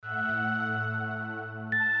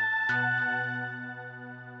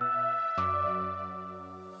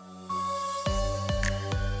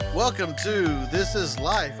Welcome to This Is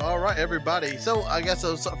Life. All right, everybody. So I guess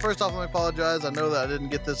first off, let me apologize. I know that I didn't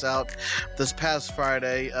get this out this past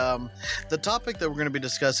Friday. The topic that we're going to be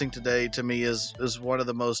discussing today, to me, is one of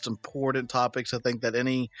the most important topics. I think that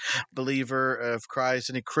any believer of Christ,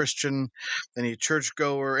 any Christian, any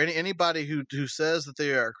churchgoer, anybody who says that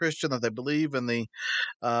they are a Christian, that they believe in the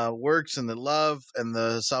works and the love and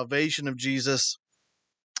the salvation of Jesus,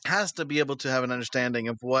 has to be able to have an understanding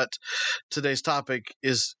of what today's topic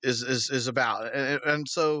is about. And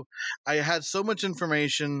so I had so much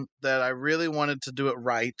information that I really wanted to do it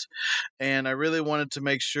right, and I really wanted to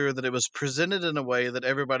make sure that it was presented in a way that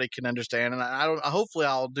everybody can understand. And I don't. Hopefully,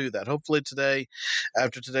 I'll do that. Hopefully, today,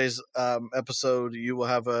 after today's episode, you will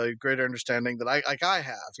have a greater understanding that I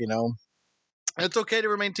have. It's okay to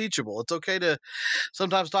remain teachable. It's okay to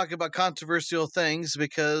sometimes talk about controversial things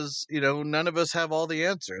because, none of us have all the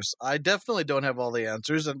answers. I definitely don't have all the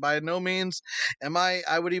answers, and by no means am I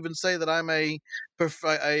would even say that I'm a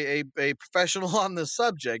professional on this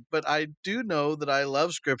subject, but I do know that I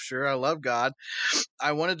love Scripture. I love God.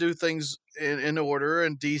 I want to do things in order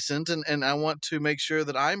and decent, and I want to make sure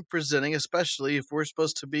that I'm presenting, especially if we're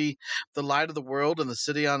supposed to be the light of the world and the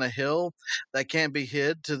city on a hill that can't be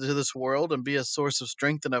hid to this world, and be a source of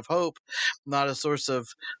strength and of hope, not a source of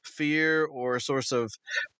fear or a source of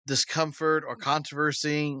discomfort or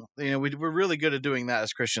controversy. We're really good at doing that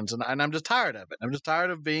as Christians, and I'm just tired of it. I'm just tired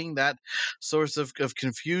of being that source of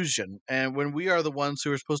confusion, and when we are the ones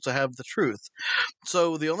who are supposed to have the truth.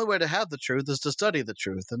 So the only way to have the truth is to study the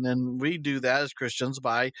truth. And then we do that as Christians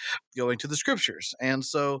by going to the Scriptures. And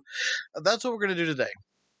so that's what we're going to do today.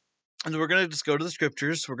 And we're going to just go to the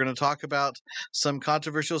Scriptures. We're going to talk about some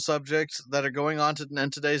controversial subjects that are going on in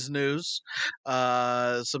today's news,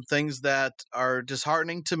 some things that are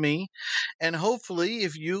disheartening to me. And hopefully,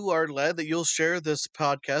 if you are led, that you'll share this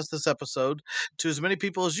podcast, this episode, to as many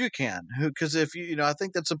people as you can. Because if I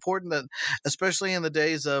think that's important, that especially in the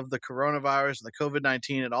days of the coronavirus and the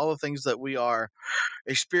COVID-19 and all the things that we are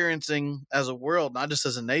experiencing as a world, not just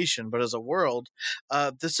as a nation, but as a world,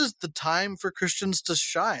 this is the time for Christians to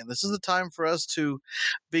shine. This is the time for us to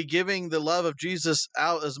be giving the love of Jesus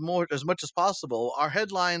out as much as possible. Our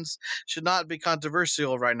headlines should not be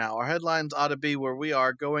controversial right now. Our headlines ought to be where we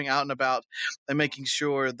are going out and about and making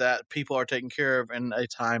sure that people are taken care of in a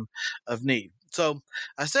time of need. So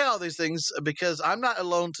I say all these things because I'm not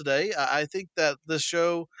alone today. I think that this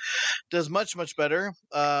show does much, much better.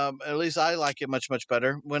 At least I like it much, much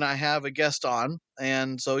better when I have a guest on.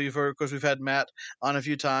 And so you've heard, of course, we've had Matt on a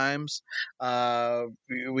few times.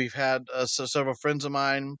 We've had several friends of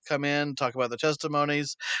mine come in, talk about their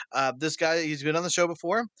testimonies. This guy, he's been on the show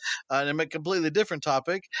before, and a completely different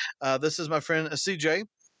topic. This is my friend CJ.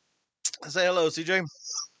 Say hello, CJ.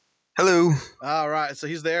 Hello. All right, so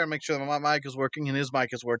he's there. Make sure that my mic is working and his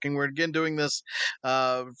mic is working. We're again doing this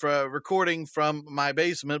for recording from my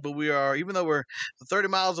basement, but we are, even though we're 30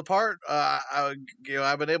 miles apart,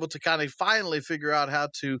 I've been able to kind of finally figure out how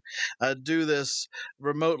to do this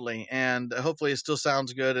remotely, and hopefully it still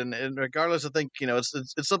sounds good. And regardless, I think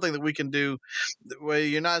it's something that we can do where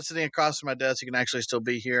you're not sitting across from my desk. You can actually still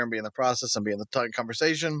be here and be in the process and be in the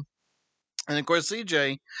conversation. And of course,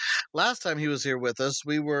 CJ, last time he was here with us,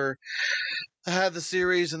 we had the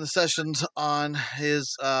series and the sessions on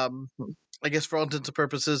his, I guess for all intents and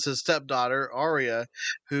purposes, his stepdaughter, Aria,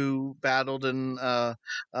 who battled and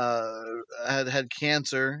had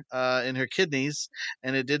cancer in her kidneys,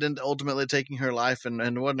 and it didn't ultimately taking her life.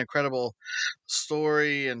 And what an incredible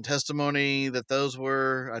story and testimony that those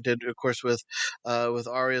were. I did, of course, with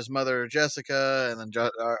Aria's mother, Jessica, and then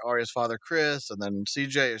Aria's father, Chris, and then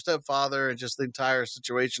CJ, her stepfather, and just the entire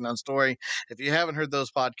situation and story. If you haven't heard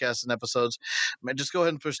those podcasts and episodes, just go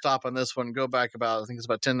ahead and push stop on this one. Go back I think it's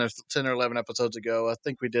about 10 or 11 episodes ago. I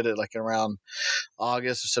think we did it like around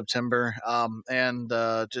August or September.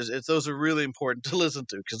 Those are really important to listen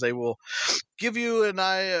to because they will give you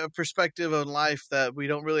a perspective on life that we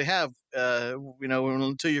don't really have,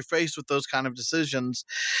 until you're faced with those kind of decisions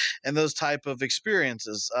and those type of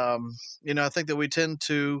experiences. I think that we tend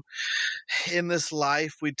to, in this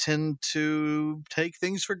life, we tend to take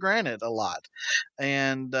things for granted a lot.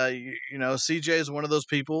 And, CJ is one of those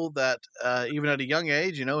people that even at a young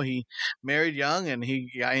age, he married young, and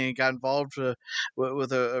he got involved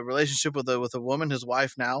with a relationship with a woman, his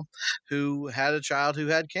wife now, who had a child who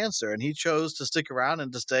had cancer. And he chose to stick around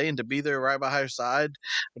and to stay and to be there right by her side,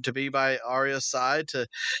 to be by Aria's side, to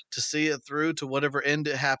see it through to whatever end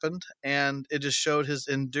it happened. And it just showed his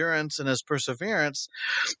endurance and his perseverance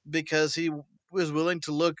because he was willing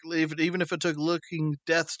to look, even if it took looking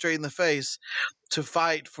death straight in the face, to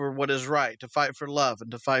fight for what is right, to fight for love,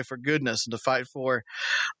 and to fight for goodness, and to fight for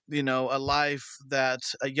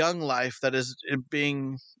a young life that is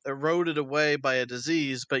being eroded away by a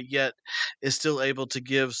disease, but yet is still able to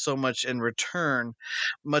give so much in return,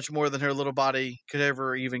 much more than her little body could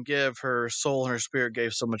ever even give. Her soul and her spirit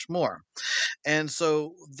gave so much more. And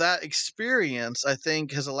so that experience, I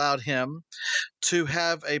think, has allowed him to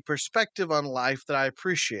have a perspective on life that I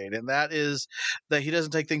appreciate, and that is that he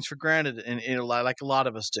doesn't take things for granted in a lot, like a lot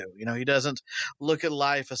of us do. He doesn't look at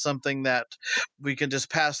life as something that we can just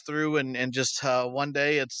pass through and just one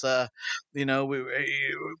day it's well,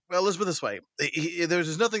 let's put it this way: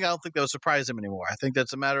 there's nothing I don't think that would surprise him anymore. I think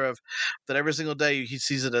that's a matter of that every single day he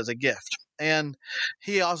sees it as a gift. And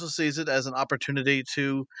he also sees it as an opportunity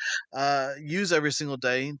to use every single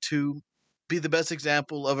day to be the best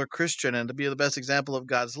example of a Christian and to be the best example of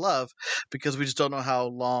God's love, because we just don't know how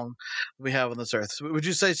long we have on this earth. So would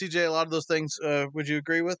you say, CJ, a lot of those things, would you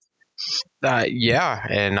agree with? Yeah,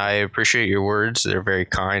 and I appreciate your words. They're very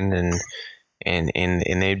kind and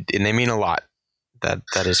they mean a lot.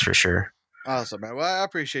 That is for sure. Awesome, man. Well, I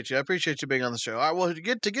appreciate you. I appreciate you being on the show. All right, well, to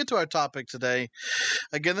get to our topic today,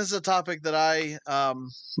 again, this is a topic that I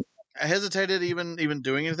hesitated even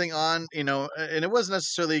doing anything on, and it wasn't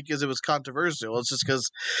necessarily because it was controversial. It's just because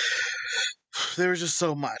there was just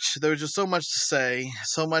so much. There was just so much to say,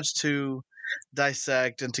 so much to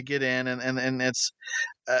dissect and to get in, and it's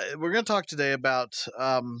we're going to talk today about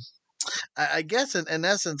I guess in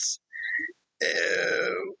essence.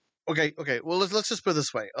 Okay. Well, let's just put it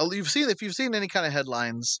this way. If you've seen any kind of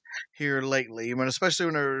headlines here lately, especially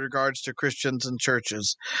when it regards to Christians and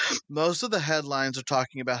churches, most of the headlines are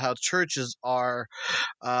talking about how churches are.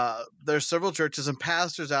 There's several churches and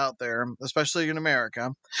pastors out there, especially in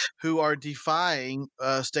America, who are defying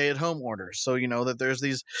stay-at-home orders. So that there's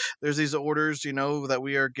these orders, that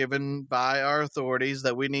we are given by our authorities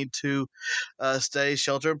that we need to stay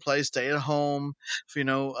shelter in place, stay at home.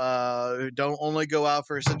 Don't only go out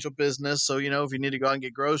for essential business. So if you need to go out and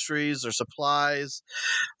get groceries or supplies,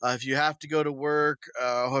 if you have to go to work,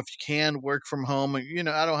 or if you can work from home, I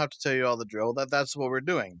don't have to tell you all the drill. That's what we're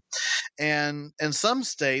doing. And in some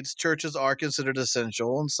states, churches are considered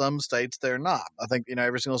essential. In some states, they're not. I think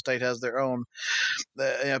every single state has their own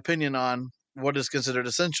opinion on what is considered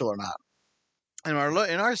essential or not. In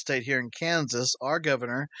our state here in Kansas, our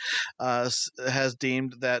governor has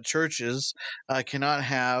deemed that churches cannot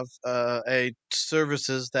have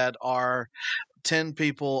services that are 10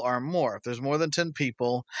 people or more. If there's more than 10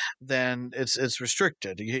 people, then it's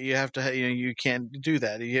restricted. You have to, you can't do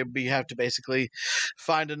that. You have to basically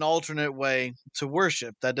find an alternate way to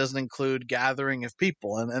worship that doesn't include gathering of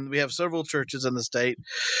people. And we have several churches in the state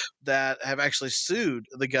that have actually sued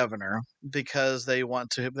the governor because they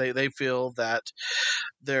feel that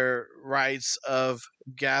their rights of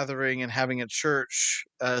gathering and having a church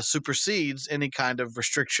supersedes any kind of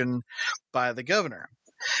restriction by the governor.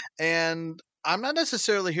 And I'm not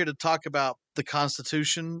necessarily here to talk about the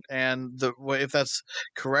Constitution and if that's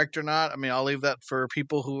correct or not. I mean, I'll leave that for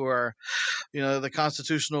people who are, the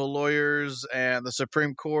constitutional lawyers and the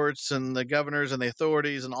Supreme Courts and the governors and the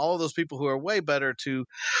authorities and all of those people who are way better to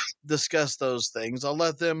discuss those things. I'll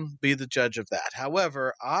let them be the judge of that.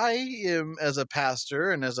 However, I am, as a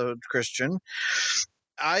pastor and as a Christian,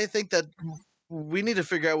 I think that we need to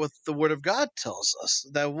figure out what the Word of God tells us.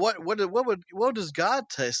 That what does God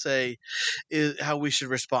say is how we should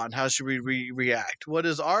respond? How should we react? What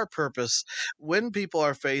is our purpose when people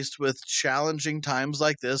are faced with challenging times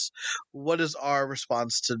like this? What is our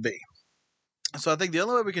response to be? So I think the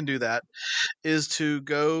only way we can do that is to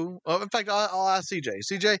go. Oh, in fact, I'll ask CJ.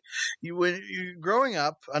 CJ, when you growing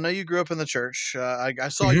up, I know you grew up in the church. I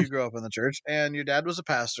saw you grow up in the church, and your dad was a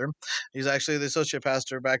pastor. He's actually the associate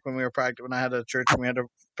pastor back when we were when I had a church and we had to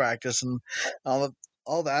practice and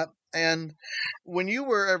all that. And when you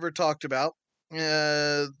were ever talked about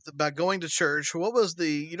going to church, what was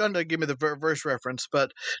you don't have to give me the verse reference,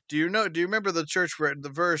 but do you remember the church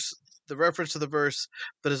the reference to the verse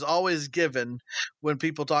that is always given when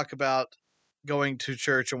people talk about going to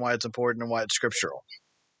church and why it's important and why it's scriptural?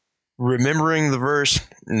 Remembering the verse,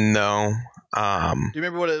 no. Do you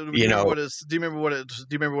remember what it? Do you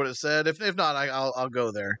remember what it said? If not, I'll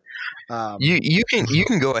go there. You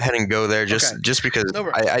can go ahead and go there just because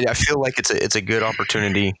I feel like it's a good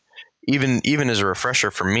opportunity, even as a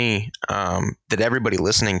refresher for me, that everybody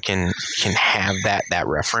listening can have that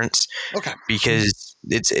reference. Okay. Because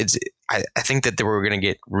I think that we're going to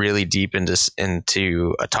get really deep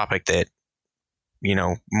into a topic that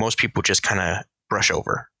most people just kind of brush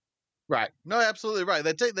over. Right. No, absolutely right.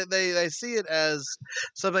 They see it as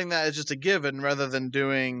something that is just a given rather than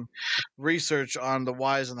doing research on the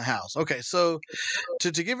whys in the hows. Okay, so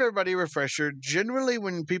to give everybody a refresher, generally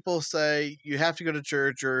when people say you have to go to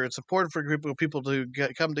church or it's important for people to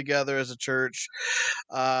come together as a church,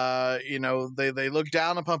 they look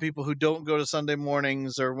down upon people who don't go to Sunday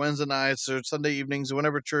mornings or Wednesday nights or Sunday evenings or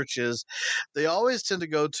whenever church is. They always tend to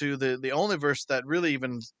go to the only verse that really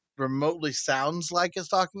even remotely sounds like it's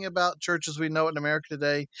talking about church as we know it in America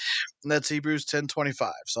today, and that's Hebrews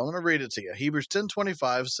 10:25. So I'm going to read it to you. Hebrews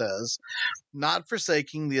 10:25 says, "Not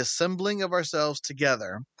forsaking the assembling of ourselves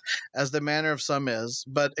together, as the manner of some is,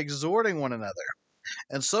 but exhorting one another,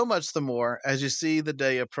 and so much the more as you see the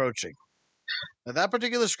day approaching." Now, that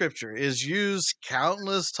particular scripture is used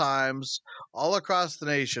countless times all across the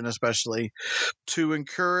nation, especially to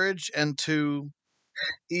encourage and to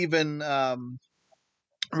even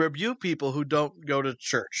rebuke people who don't go to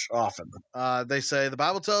church often. They say the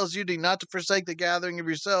Bible tells you not to forsake the gathering of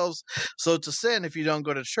yourselves, so it's a sin if you don't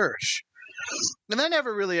go to church. And that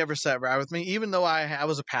never really ever sat right with me, even though I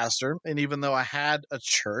was a pastor and even though I had a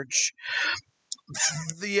church.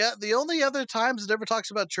 The only other times it ever talks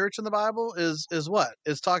about church in the Bible is what?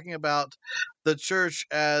 It's talking about the church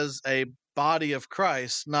as a body of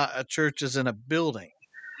Christ, not a church as in a building.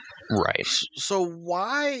 Right. So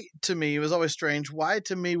why, to me, it was always strange, why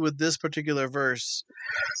to me would this particular verse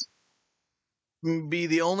be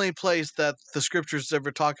the only place that the scriptures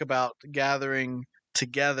ever talk about gathering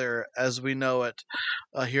together as we know it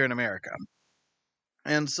here in America?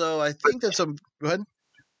 And so I think that's go ahead.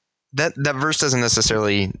 That verse doesn't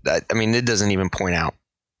necessarily, it doesn't even point out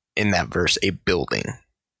in that verse a building.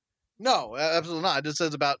 No, absolutely not. It just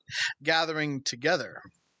says about gathering together.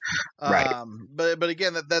 Right. But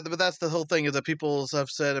again, but that's the whole thing, is that people have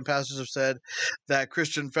said and pastors have said that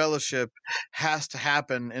Christian fellowship has to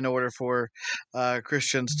happen in order for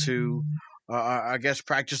Christians to, I guess,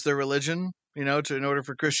 practice their religion. In order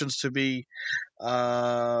for Christians to be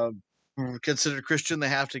considered Christian, they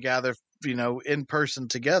have to gather, in person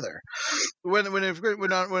together. When of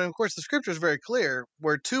course the scripture is very clear,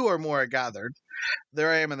 where two or more are gathered, there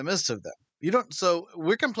I am in the midst of them. So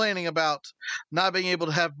we're complaining about not being able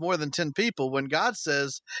to have more than 10 people when God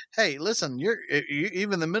says, hey, listen, you're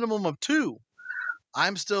even the minimum of 2.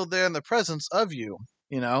 I'm still there in the presence of you,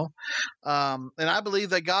 and I believe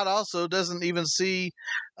that God also doesn't even see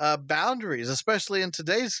boundaries, especially in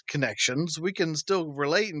today's connections. We can still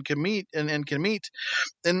relate and can meet and can meet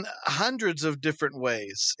in hundreds of different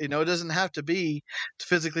ways. It doesn't have to be to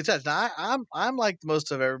physically touch. Now, I'm like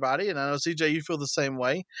most of everybody, and I know, CJ, you feel the same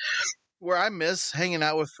way, where I miss hanging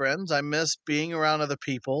out with friends. I miss being around other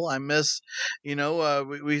people. I miss,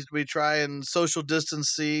 we try and social distance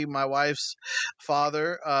see my wife's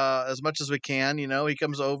father as much as we can. He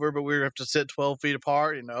comes over, but we have to sit 12 feet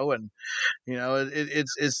apart, and,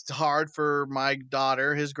 it's hard for my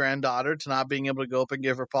daughter, his granddaughter, to not being able to go up and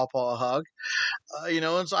give her pawpaw a hug.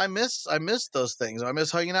 And so I miss those things. I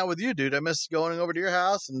miss hanging out with you, dude. I miss going over to your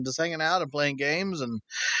house and just hanging out and playing games and,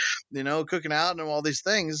 cooking out and all these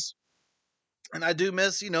things. And I do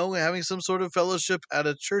miss, having some sort of fellowship at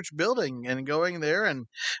a church building and going there and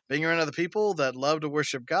being around other people that love to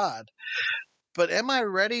worship God. But am I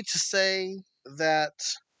ready to say that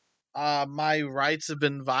my rights have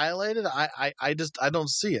been violated? I don't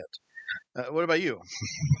see it. What about you?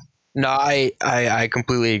 No, I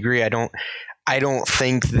completely agree. I don't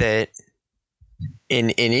think that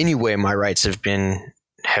in any way my rights have been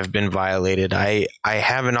violated. I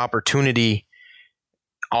have an opportunity,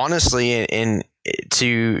 honestly,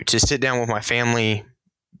 to sit down with my family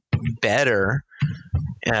better,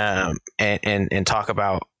 and talk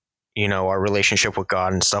about, our relationship with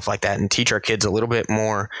God and stuff like that, and teach our kids a little bit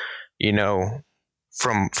more,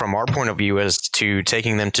 from our point of view, as to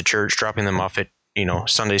taking them to church, dropping them off at,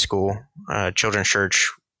 Sunday school, children's church,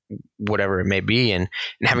 whatever it may be, and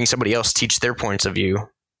having somebody else teach their points of view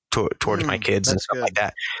towards my kids and stuff like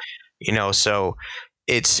that. So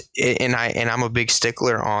I'm a big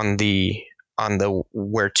stickler on the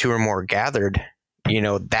where 2 or more gathered.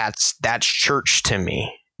 That's church to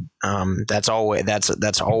me. That's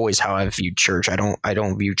always how I view church. I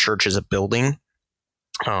don't view church as a building.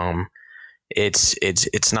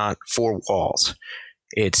 It's not 4 walls.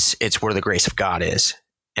 It's where the grace of God is.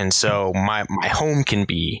 And so my home can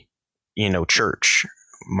be, church.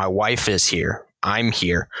 My wife is here. I'm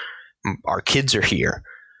here. Our kids are here,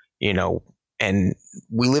 and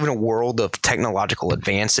we live in a world of technological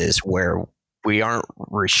advances where we aren't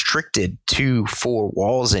restricted to 4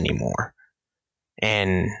 walls anymore.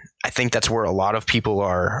 And I think that's where a lot of people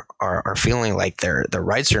are feeling like their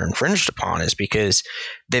rights are infringed upon, is because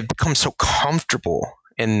they've become so comfortable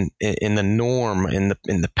in the norm, in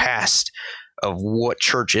the past of what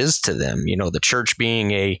church is to them. The church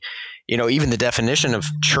being even the definition of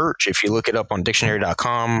church, if you look it up on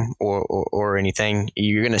dictionary.com or anything,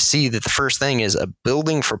 you're going to see that the first thing is a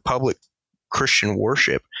building for public Christian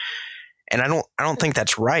worship. And I don't think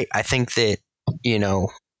that's right. I think that,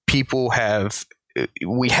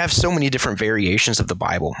 we have so many different variations of the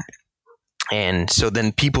Bible. And so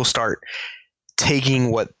then people start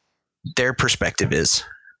taking what their perspective is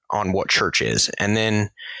on what church is. And then,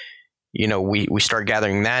 we start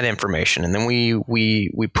gathering that information, and then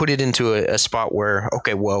we put it into a spot where,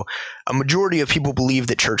 okay, well, a majority of people believe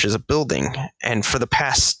that church is a building. And for the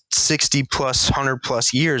past 60 plus, 100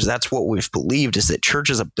 plus years, that's what we've believed, is that church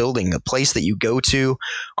is a building, a place that you go to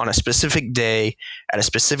on a specific day at a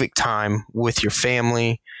specific time with your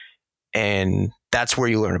family. And that's where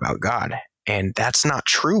you learn about God. And that's not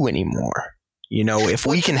true anymore. If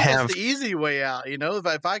we can have the easy way out,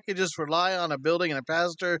 if I could just rely on a building and a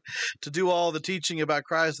pastor to do all the teaching about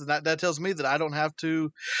Christ, then that tells me that I don't have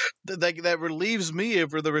to, that relieves me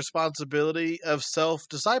of the responsibility of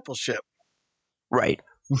self-discipleship. Right.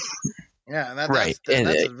 Yeah. And right.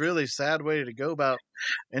 That's a really sad way to go about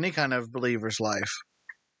any kind of believer's life.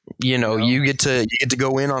 You get to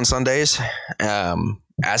go in on Sundays,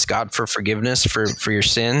 ask God for forgiveness for your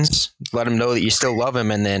sins, let him know that you still love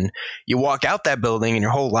him, and then you walk out that building and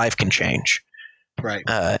your whole life can change, right?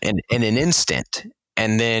 In an instant.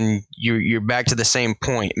 And then you're back to the same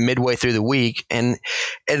point midway through the week. And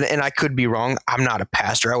I could be wrong. I'm not a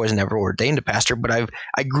pastor. I was never ordained a pastor, but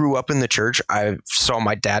I grew up in the church. I saw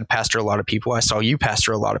my dad pastor a lot of people. I saw you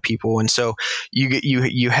pastor a lot of people. And so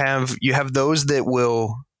you have those that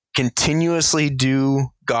will continuously do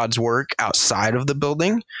God's work outside of the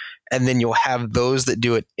building, and then you'll have those that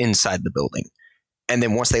do it inside the building. And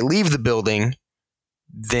then once they leave the building,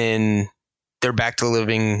 then they're back to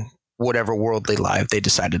living whatever worldly life they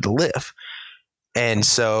decided to live. And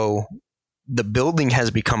so the building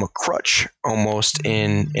has become a crutch almost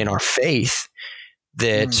in our faith,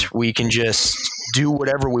 that we can just do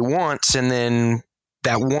whatever we want, and then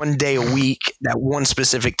that one day a week, that one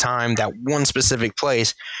specific time, that one specific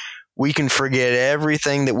place, we can forget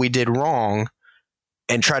everything that we did wrong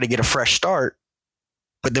and try to get a fresh start.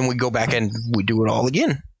 But then we go back and we do it all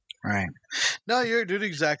again. Right. No, you're doing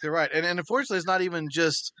exactly right. And unfortunately, it's not even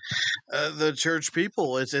just the church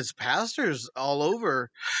people. It's pastors all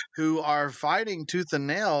over who are fighting tooth and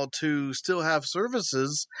nail to still have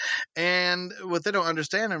services. And what they don't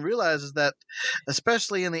understand and realize is that,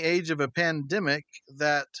 especially in the age of a pandemic,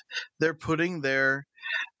 that they're putting their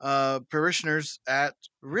parishioners at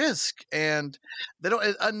risk, and they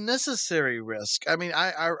don't unnecessary risk. I mean,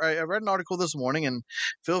 I read an article this morning, and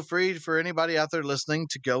feel free for anybody out there listening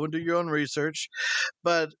to go and do your own research.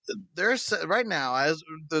 But there's right now, as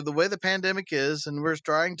the way the pandemic is, and we're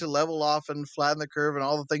trying to level off and flatten the curve, and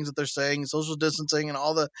all the things that they're saying, social distancing, and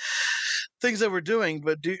all the things that we're doing.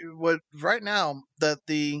 But right now that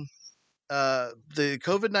the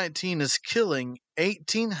COVID-19 is killing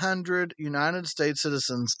 1,800 United States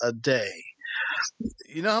citizens a day.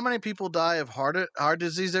 You know how many people die of heart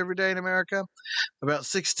disease every day in America? About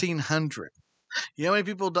 1,600. You know how many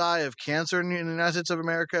people die of cancer in the United States of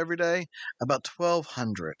America every day? About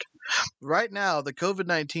 1,200. Right now, the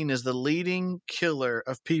COVID-19 is the leading killer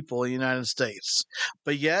of people in the United States.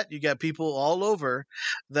 But yet, you got people all over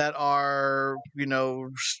that are,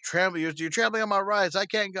 trampling. You're trampling on my rights. I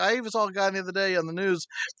even saw a guy the other day on the news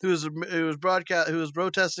who was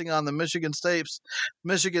protesting on the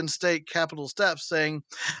Michigan State Capitol steps, saying,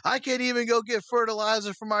 "I can't even go get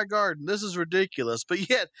fertilizer for my garden. This is ridiculous." But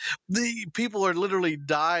yet, the people are literally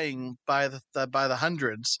dying by the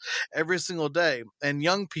hundreds every single day, and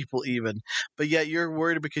young people even. But yet you're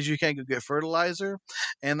worried because you can't go get fertilizer.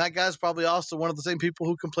 And that guy's probably also one of the same people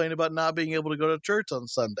who complain about not being able to go to church on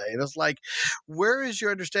Sunday. And it's like, where is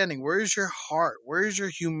your understanding? Where is your heart? Where is your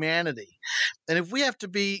humanity? And if we have to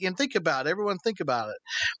be, and everyone think about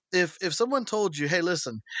it. If someone told you, hey,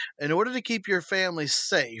 listen, in order to keep your family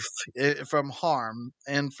safe from harm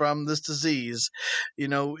and from this disease,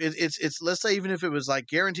 it's let's say, even if it was like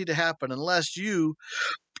guaranteed to happen, unless you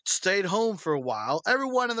stayed home for a while,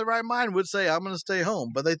 everyone in the right mind would say, I'm going to stay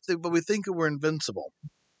home. But we think we're invincible.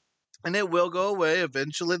 And it will go away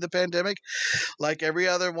eventually. The pandemic, like every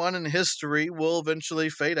other one in history, will eventually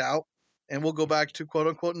fade out, and we'll go back to quote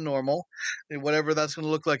unquote normal, and whatever that's going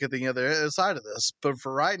to look like at the other side of this. But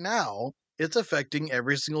for right now, it's affecting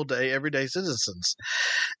every single day, everyday citizens.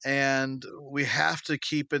 And we have to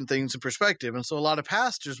keep things in perspective. And so a lot of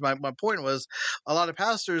pastors, my point was, a lot of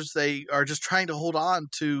pastors, they are just trying to hold on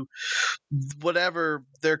to whatever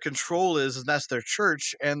their control is, and that's their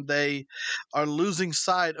church, and they are losing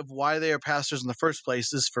sight of why they are pastors in the first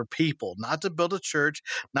place is for people, not to build a church,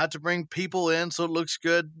 not to bring people in so it looks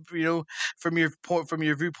good, from your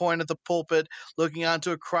viewpoint at the pulpit, looking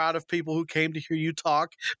onto a crowd of people who came to hear you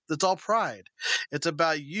talk. That's all pride. It's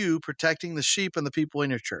about you protecting the sheep and the people in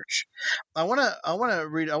your church. I want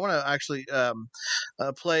to actually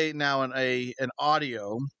play now an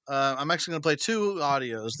audio. I'm actually going to play two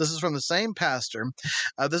audios. This is from the same pastor.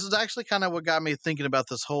 This is actually kind of what got me thinking about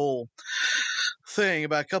this whole thing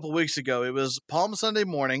about a couple of weeks ago. It was Palm Sunday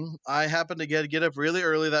morning. I happened to get up really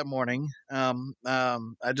early that morning. I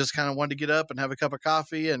just kind of wanted to get up and have a cup of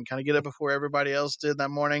coffee and kind of get up before everybody else did that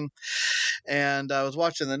morning. And I was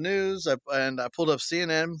watching the news, and I pulled up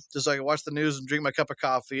CNN just so I could watch the news and drink my cup of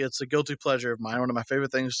coffee. It's a guilty pleasure of mine, one of my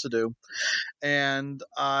favorite things to do. And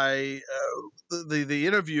the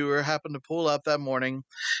interviewer happened to pull up that morning.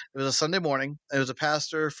 It was a Sunday morning. It was a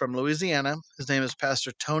pastor from Louisiana. His name is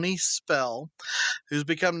Pastor Tony Spell, who's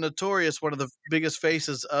become notorious, one of the biggest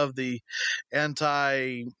faces of the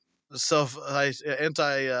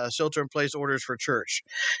anti-shelter-in-place orders for church.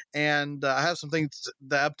 And I have some the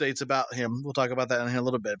updates about him. We'll talk about that in a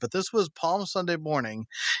little bit. But this was Palm Sunday morning,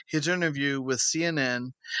 his interview with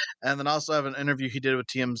CNN, and then also have an interview he did with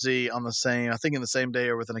TMZ on in the same day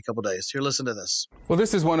or within a couple days. Here, listen to this. Well,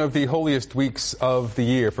 this is one of the holiest weeks of the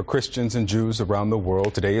year for Christians and Jews around the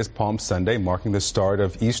world. Today is Palm Sunday, marking the start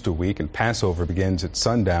of Easter week, and Passover begins at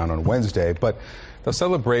sundown on Wednesday. But they'll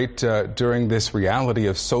celebrate during this reality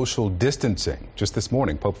of social distancing. Just this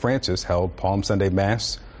morning, Pope Francis held Palm Sunday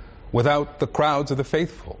Mass without the crowds of the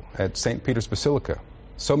faithful at St. Peter's Basilica.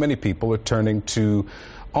 So many people are turning to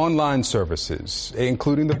online services,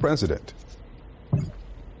 including the president.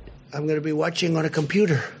 I'm going to be watching on a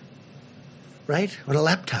computer, right? On a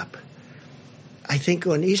laptop. I think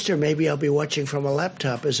on Easter, maybe I'll be watching from a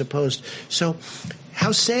laptop as opposed. So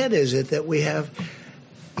how sad is it that we have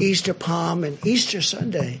Easter Palm and Easter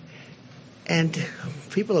Sunday, and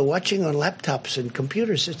people are watching on laptops and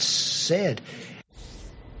computers? It's sad.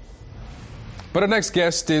 But our next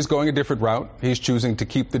guest is going a different route. He's choosing to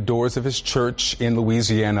keep the doors of his church in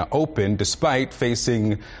Louisiana open despite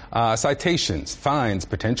facing citations, fines,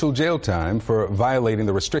 potential jail time for violating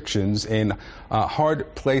the restrictions in a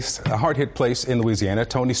hard-hit place in Louisiana.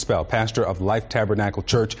 Tony Spell, pastor of Life Tabernacle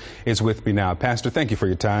Church, is with me now. Pastor, thank you for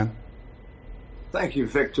your time. Thank you,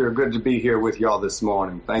 Victor. Good to be here with y'all this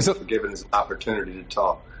morning. Thanks for giving us an opportunity to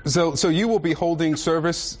talk. So you will be holding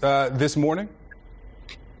service this morning?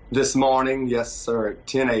 This morning, yes, sir, at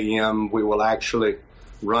 10 a.m., we will actually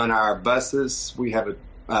run our buses. We have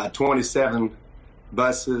 27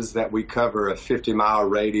 buses that we cover a 50-mile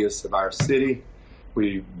radius of our city.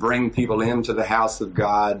 We bring people into the house of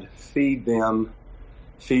God, feed them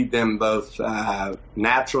both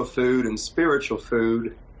natural food and spiritual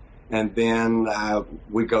food, and then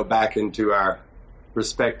we go back into our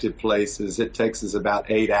respective places. It takes us about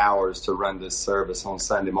 8 hours to run this service on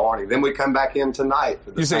Sunday morning. Then we come back in tonight.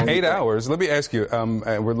 For the you say 8 hours. Let me ask you,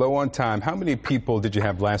 we're low on time. How many people did you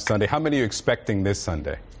have last Sunday? How many are you expecting this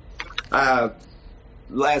Sunday?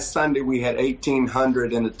 Last Sunday we had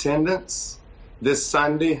 1,800 in attendance. This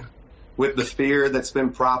Sunday, with the fear that's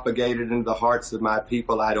been propagated into the hearts of my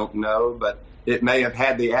people, I don't know, but it may have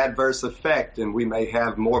had the adverse effect, and we may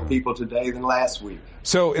have more people today than last week.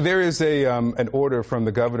 So there is an order from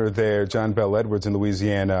the governor there, John Bel Edwards in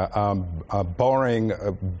Louisiana, barring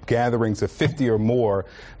gatherings of 50 or more.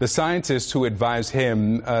 The scientists who advise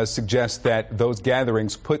him suggest that those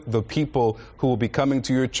gatherings put the people who will be coming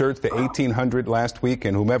to your church, the 1,800 last week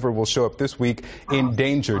and whomever will show up this week, in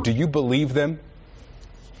danger. Do you believe them?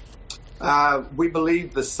 We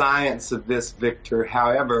believe the science of this, Victor.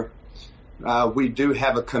 However, we do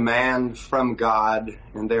have a command from God,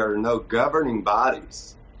 and there are no governing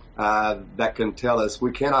bodies that can tell us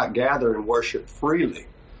we cannot gather and worship freely.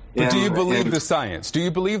 But do you believe the science? Do you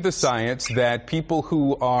believe the science that people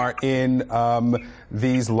who are in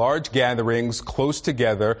these large gatherings close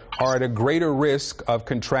together are at a greater risk of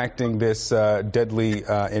contracting this deadly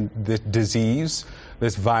this disease,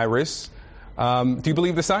 this virus? Do you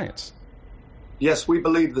believe the science? Yes, we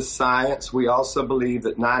believe the science. We also believe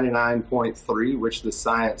that 99.3, which the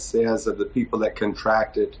science says of the people that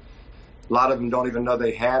contract it, a lot of them don't even know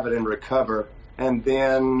they have it and recover. And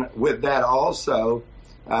then with that also,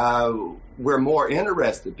 we're more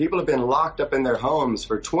interested. People have been locked up in their homes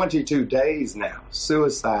for 22 days now.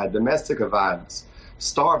 Suicide, domestic violence,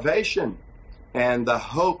 starvation. And the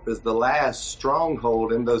hope is the last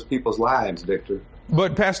stronghold in those people's lives, Victor.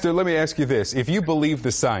 But, Pastor, let me ask you this. If you believe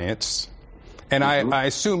the science, and I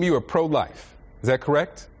assume you are pro-life, is that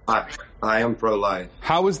correct? I am pro-life.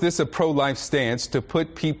 How is this a pro-life stance to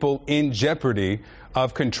put people in jeopardy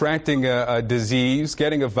of contracting a disease,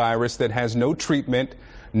 getting a virus that has no treatment,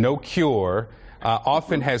 no cure,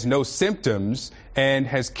 often has no symptoms, and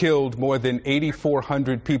has killed more than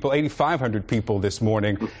 8,500 people this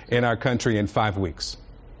morning in our country in 5 weeks?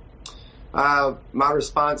 My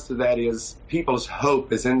response to that is people's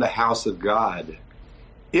hope is in the house of God.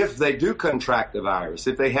 If they do contract the virus,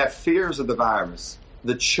 if they have fears of the virus,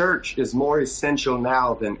 the church is more essential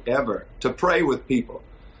now than ever to pray with people,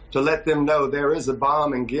 to let them know there is a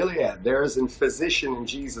balm in Gilead. There is a physician in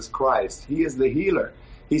Jesus Christ. He is the healer.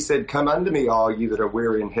 He said, "Come unto me, all you that are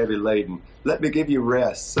weary and heavy laden. Let me give you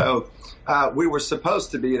rest." So we were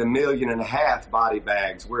supposed to be at 1.5 million body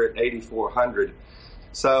bags. We're at 8,400.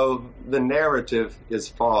 So the narrative is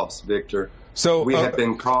false, Victor. So we have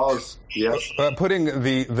been caused. Yes. Putting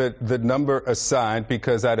the number aside,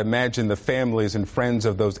 because I'd imagine the families and friends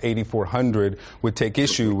of those 8,400 would take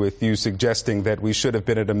issue with you suggesting that we should have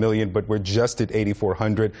been at 1 million, but we're just at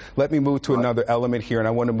 8,400. Let me move to another element here, and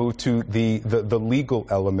I want to move to the legal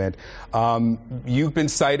element. You've been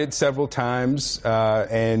cited several times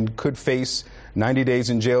and could face 90 days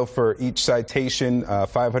in jail for each citation,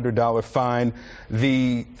 $500 fine.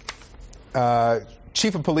 The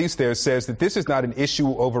Chief of Police there says that this is not an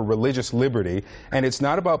issue over religious liberty, and it's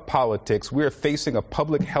not about politics. We are facing a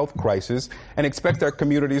public health crisis and expect our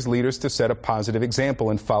community's leaders to set a positive example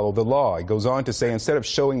and follow the law. He goes on to say, instead of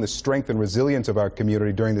showing the strength and resilience of our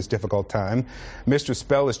community during this difficult time, Mr.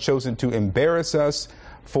 Spell has chosen to embarrass us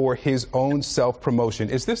for his own self-promotion.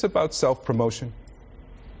 Is this about self-promotion?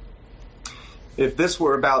 If this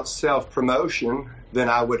were about self-promotion, then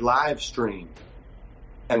I would live stream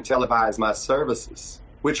and televise my services,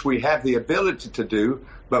 which we have the ability to do,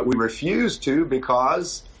 but we refuse to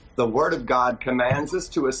because the Word of God commands us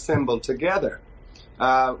to assemble together.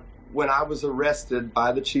 When I was arrested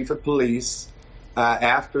by the Chief of Police,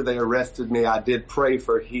 after they arrested me, I did pray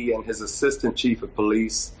for he and his Assistant Chief of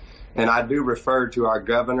Police, and I do refer to our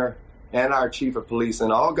Governor and our Chief of Police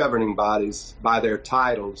and all governing bodies by their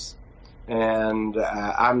titles. And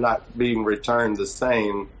I'm not being returned the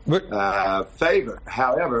same favor.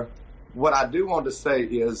 However, what I do want to say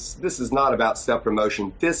is this is not about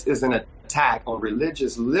self-promotion. This is an attack on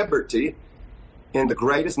religious liberty in the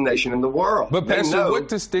greatest nation in the world. But Pastor, what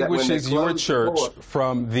distinguishes your church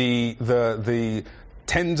from the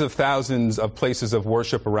tens of thousands of places of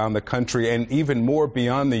worship around the country and even more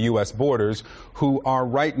beyond the U.S. borders who are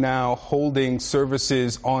right now holding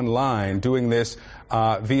services online, doing this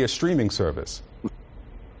via streaming service?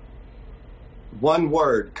 One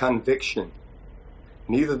word: conviction.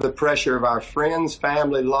 Neither the pressure of our friends,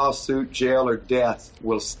 family, lawsuit, jail, or death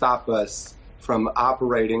will stop us from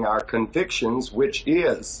operating our convictions, which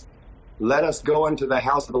is, let us go into the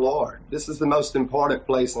house of the Lord. This is the most important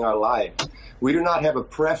place in our life. We do not have a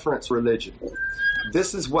preference religion.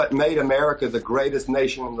 This is what made America the greatest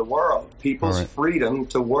nation in the world, people's freedom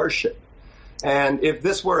to worship. And if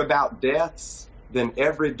this were about deaths, then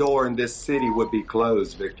every door in this city would be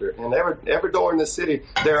closed, Victor. And every door in this city,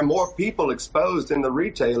 there are more people exposed in the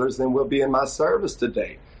retailers than will be in my service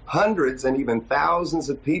today. Hundreds and even thousands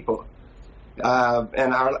of people.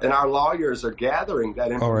 And our lawyers are gathering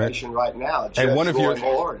that information right now. And one of your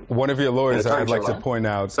lawyers, I'd like to point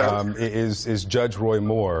out, is Judge Roy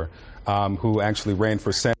Moore, who actually ran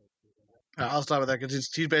for Senate. I'll stop with that because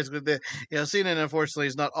he's basically CNN unfortunately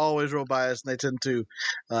is not always real biased, and they tend to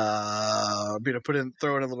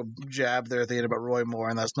throw in a little jab there at the end about Roy Moore,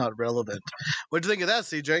 and that's not relevant. What do you think of that,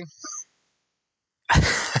 CJ?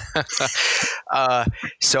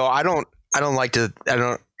 So I don't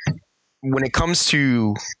when it comes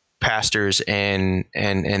to pastors and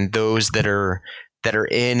those that are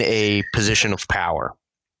in a position of power,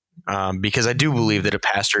 because I do believe that a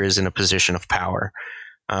pastor is in a position of power.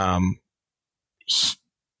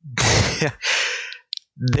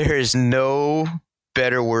 There is no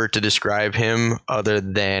better word to describe him other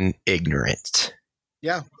than ignorant.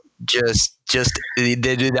 Yeah.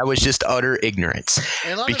 That was just utter ignorance.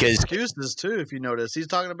 And a lot of excuses too, if you notice. He's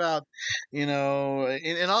talking about, and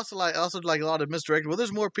also like a lot of misdirection. Well,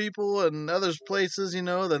 there's more people in other places, than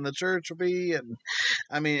the church will be, and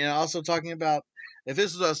and also talking about if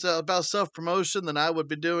this was about self-promotion, then I would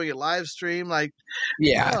be doing it live stream.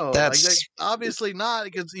 That's obviously not,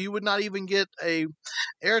 because you would not even get a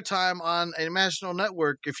airtime on a national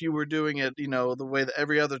network if you were doing it, the way that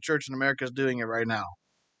every other church in America is doing it right now.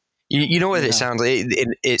 You know what it sounds like?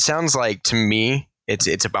 It sounds like to me,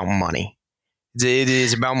 it's about money. It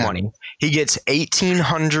is about money. He gets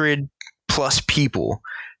 1,800 plus people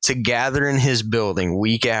to gather in his building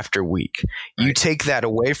week after week. Right. You take that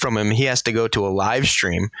away from him, he has to go to a live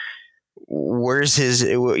stream. Where's his,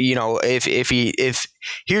 if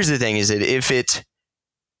here's the thing is that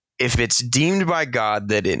if it's deemed by God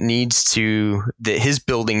that that his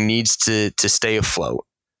building needs to stay afloat,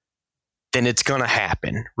 then it's going to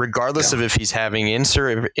happen, regardless of if he's having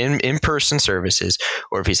in-person services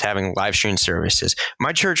or if he's having live stream services.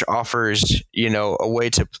 My church offers, a way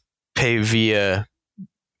to pay via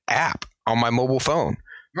app on my mobile phone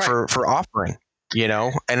for offering, and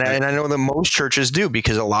I know that most churches do,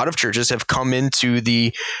 because a lot of churches have come into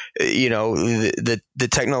the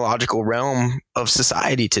technological realm of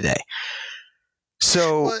society today.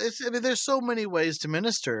 So there's so many ways to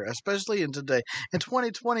minister, especially in today. In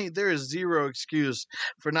 2020, there is zero excuse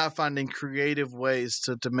for not finding creative ways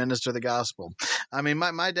to minister the gospel. I mean,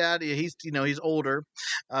 my dad, he's older,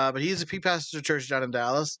 but he pastors a church down in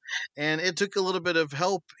Dallas, and it took a little bit of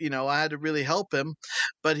help. I had to really help him,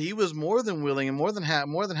 but he was more than willing and more than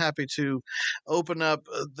happy to open up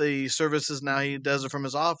the services. Now he does it from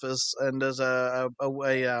his office and does a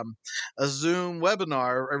Zoom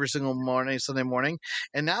webinar every single Sunday morning.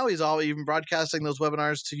 And now he's even broadcasting those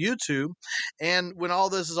webinars to YouTube. And when all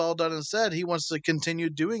this is all done and said, he wants to continue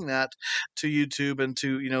doing that to YouTube and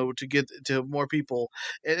to get to more people.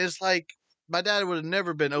 And it's like, my dad would have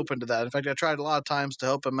never been open to that. In fact, I tried a lot of times to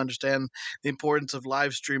help him understand the importance of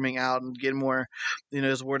live streaming out and getting more,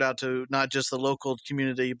 his word out to not just the local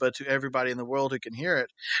community, but to everybody in the world who can hear it.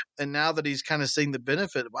 And now that he's kind of seeing the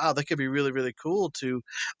benefit, wow, that could be really, really cool to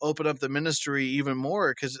open up the ministry even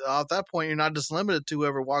more. Because at that point, you're not just limited to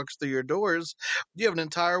whoever walks through your doors. You have an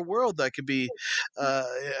entire world that could be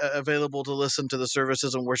available to listen to the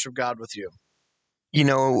services and worship God with you.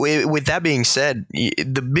 With that being said,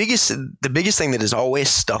 the biggest thing that has always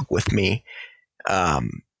stuck with me,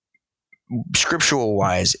 scriptural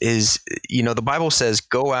wise, is, the Bible says,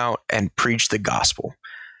 go out and preach the gospel.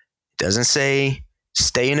 It doesn't say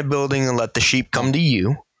stay in a building and let the sheep come to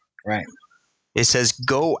you. Right. It says,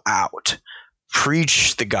 go out,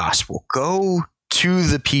 preach the gospel, go to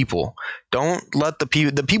the people. Don't let the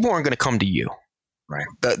people aren't going to come to you. Right.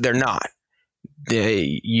 They're not.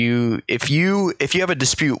 If you have a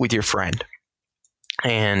dispute with your friend,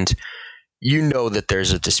 and that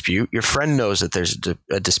there's a dispute, your friend knows that there's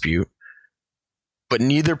a dispute, but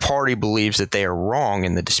neither party believes that they are wrong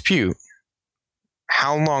in the dispute,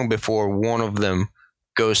 how long before one of them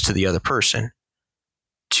goes to the other person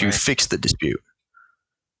to fix the dispute?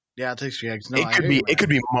 Yeah, it takes you. It could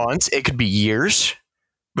be months, it could be years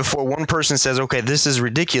before one person says, okay, this is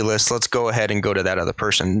ridiculous, let's go ahead and go to that other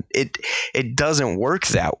person. It doesn't work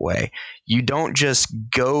that way. You don't just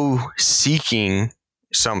go seeking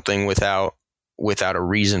something without a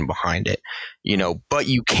reason behind it, but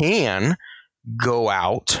you can go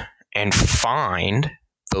out and find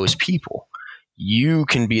those people. You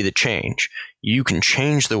can be the change. You can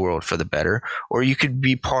change the world for the better, or you could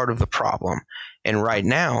be part of the problem. And right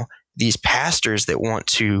now, these pastors that want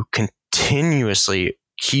to continuously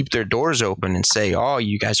keep their doors open and say, oh,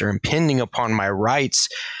 you guys are impinging upon my rights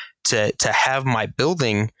to have my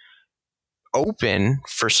building open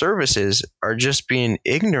for services, are just being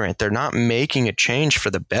ignorant. They're not making a change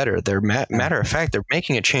for the better. They're matter of fact, they're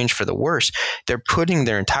making a change for the worse. They're putting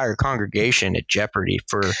their entire congregation at jeopardy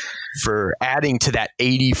for adding to that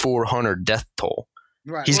 8,400 death toll.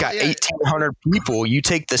 Right. He's got 1,800 people. You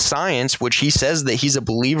take the science, which he says that he's a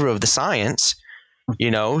believer of the science,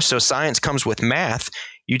 so science comes with math.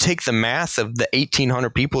 You take the math of the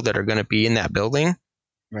 1,800 people that are going to be in that building.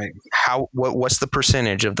 Right. What's the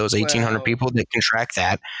percentage of those 1,800 people that contract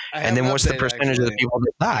that? And then what's the percentage of the people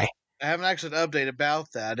that die? I have actually an update about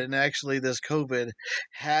that, and actually this COVID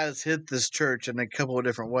has hit this church in a couple of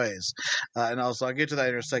different ways, and also I'll get to that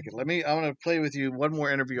in a second. I want to play with you one more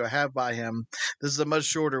interview I have by him. This is a much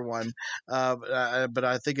shorter one, but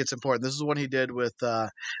I think it's important. This is one he did with everyone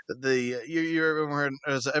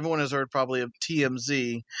has heard probably of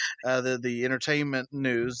TMZ, the entertainment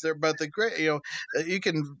news. But the great, you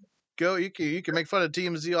can go. You can make fun of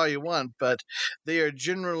TMZ all you want, but they are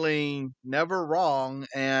generally never wrong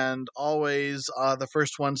and always the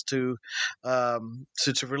first ones to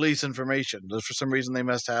release information. For some reason, they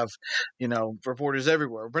must have reporters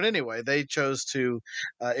everywhere. But anyway, they chose to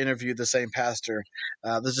interview the same pastor.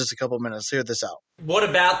 This is just a couple of minutes. Hear this out. What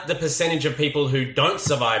about the percentage of people who don't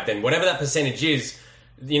survive then? Whatever that percentage is,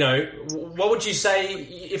 what would you say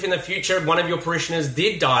if in the future one of your parishioners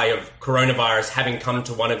did die of coronavirus having come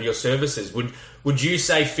to one of your services? Would you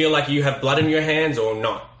feel like you have blood in your hands or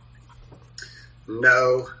not?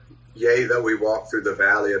 No. Yea, though we walk through the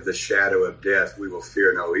valley of the shadow of death, we will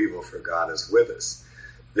fear no evil, for God is with us.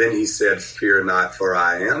 Then he said, fear not, for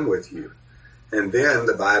I am with you. And then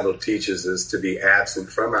the Bible teaches us to be absent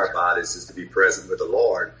from our bodies is to be present with the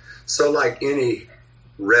Lord. So like any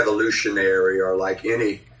revolutionary or like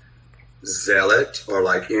any zealot or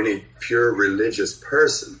like any pure religious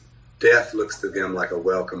person, death looks to them like a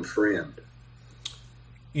welcome friend.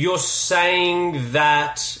 You're saying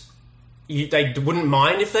that they wouldn't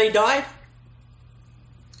mind if they died?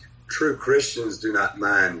 True Christians do not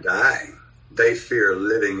mind dying. They fear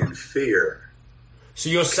living in fear. So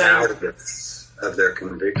you're saying of their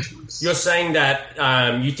convictions. You're saying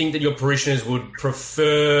that you think that your parishioners would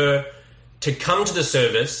prefer to come to the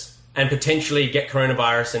service and potentially get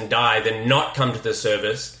coronavirus and die than not come to the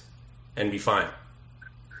service and be fine.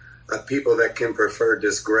 People that can prefer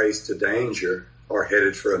disgrace to danger are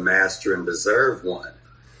headed for a master and deserve one.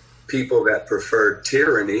 People that prefer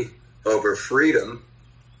tyranny over freedom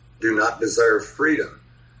do not deserve freedom.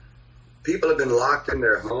 People have been locked in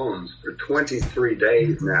their homes for 23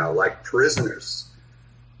 days now, like prisoners.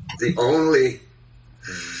 The only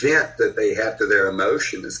vent that they have to their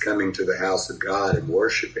emotion is coming to the house of God and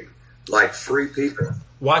worshiping, like free people.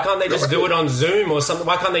 Why can't they just do it on Zoom or something?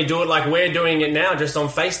 Why can't they do it like we're doing it now, just on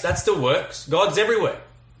Face? That still works. God's everywhere.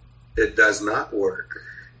 It does not work.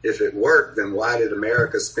 If it worked, then why did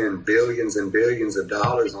America spend billions and billions of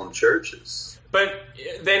dollars on churches? But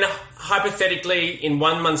then, hypothetically, in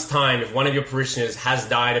 1 month's time, if one of your parishioners has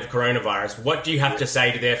died of coronavirus, what do you have to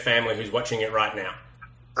say to their family who's watching it right now?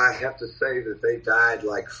 I have to say that they died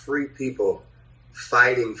like free people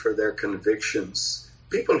fighting for their convictions.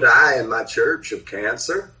 People die in my church of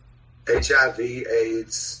cancer, HIV,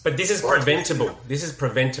 AIDS. But this is preventable. This is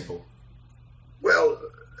preventable. Well,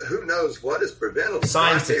 who knows what is preventable?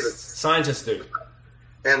 Scientists do.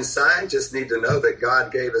 And scientists need to know that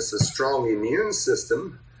God gave us a strong immune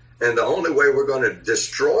system, and the only way we're going to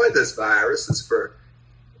destroy this virus is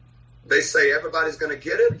they say everybody's going to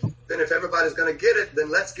get it. Then if everybody's going to get it,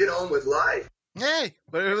 then let's get on with life. Hey,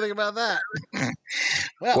 what do you think about that?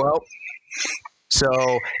 Well,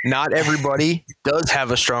 so not everybody does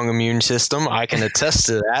have a strong immune system. I can attest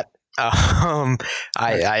to that.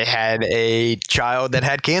 I had a child that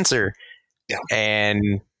had cancer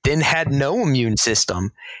and then had no immune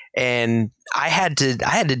system, and I had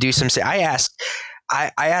to do some. I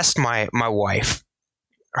asked my wife,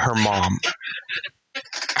 her mom,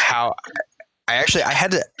 how I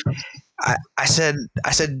said,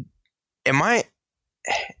 am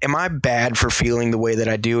I bad for feeling the way that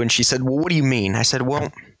I do? And she said, well, what do you mean? I said,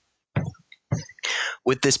 well,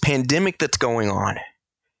 with this pandemic that's going on,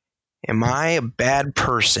 am I a bad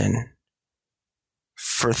person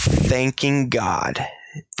for thanking God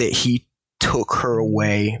that he took her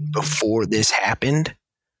away before this happened?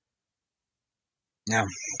 Yeah.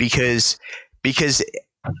 Because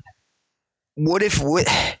what if we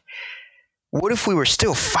were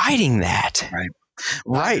still fighting that?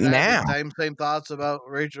 Right now. Same thoughts about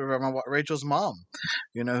Rachel's mom,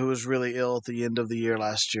 who was really ill at the end of the year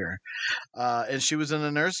last year. And she was in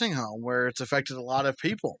a nursing home where it's affected a lot of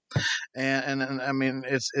people. And I mean,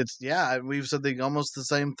 we've said almost the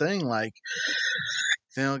same thing. Like,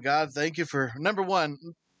 God, thank you for, number one,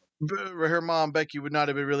 her mom, Becky, would not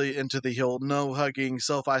have been really into the whole no hugging,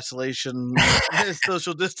 self-isolation,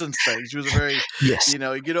 social distance thing. She was a very,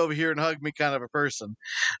 you get over here and hug me kind of a person.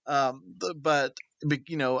 But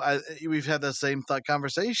we've had that same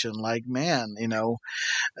conversation. Like, man,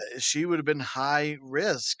 she would have been high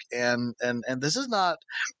risk, and this is not.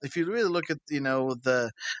 If you really look at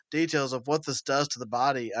the details of what this does to the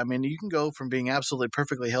body, I mean, you can go from being absolutely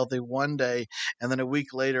perfectly healthy one day, and then a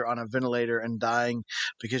week later on a ventilator and dying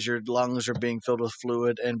because your lungs are being filled with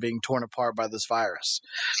fluid and being torn apart by this virus.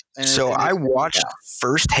 I watched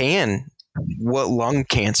firsthand what lung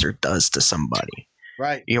cancer does to somebody.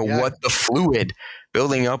 Right. What the fluid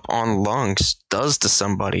building up on lungs does to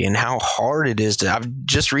somebody and how hard it is I've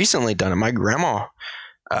just recently done it. My grandma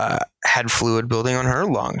had fluid building on her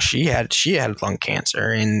lungs. She had lung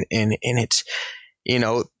cancer, and it's,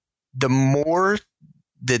 the more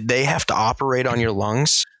that they have to operate on your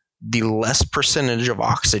lungs, the less percentage of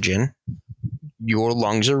oxygen your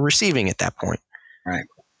lungs are receiving at that point. Right.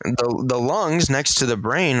 The lungs next to the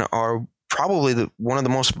brain are probably one of the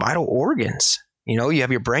most vital organs. You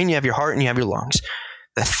have your brain, you have your heart, and you have your lungs.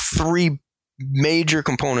 The three major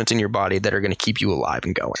components in your body that are going to keep you alive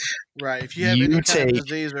and going. Right. If you have any kind of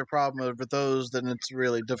disease or problem with those, then it's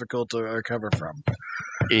really difficult to recover from.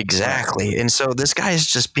 Exactly. And so this guy is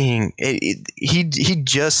just being, he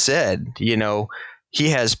just said, you know, he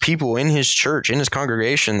has people in his church, in his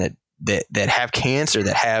congregation that have cancer,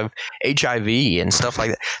 that have HIV and stuff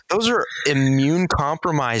like that. Those are immune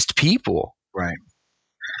compromised people. Right.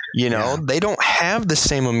 You know, they don't have the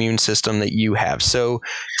same immune system that you have. So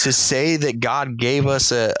to say that God gave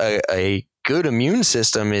us a good immune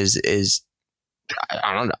system is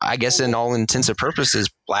I don't know, I guess in all intents and purposes,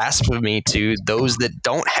 blasphemy to those that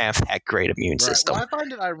don't have that great immune system. Well, I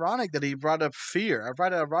find it ironic that he brought up fear. I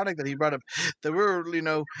find it ironic that he brought up that we're, we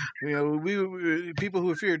people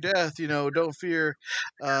who fear death, don't fear,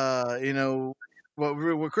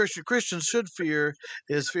 what Christians should fear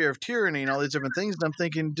is fear of tyranny and all these different things. And I'm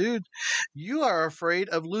thinking, dude, you are afraid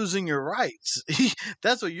of losing your rights.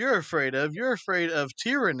 That's what you're afraid of. You're afraid of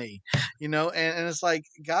tyranny, and it's like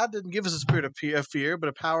God didn't give us a spirit of fear, but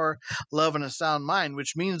a power, love, and a sound mind,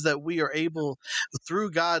 which means that we are able,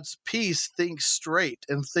 through God's peace, think straight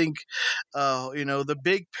and think, the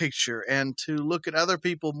big picture, and to look at other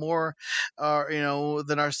people more,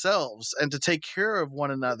 than ourselves, and to take care of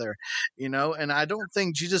one another, and I don't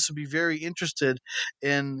think Jesus would be very interested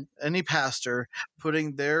in any pastor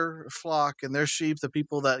putting their flock and their sheep, the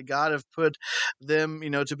people that God have put them,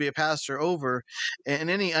 to be a pastor over, in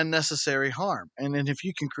any unnecessary harm. And then if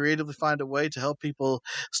you can creatively find a way to help people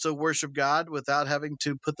still worship God without having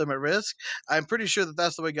to put them at risk, I'm pretty sure that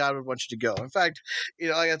that's the way God would want you to go. In fact,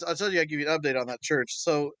 like I told you, I'll give you an update on that church.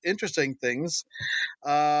 So interesting things.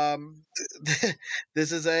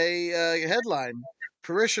 This is a headline.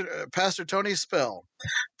 Pastor Tony Spell,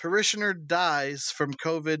 parishioner dies from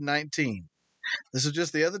COVID-19. This was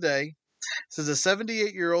just the other day. This is a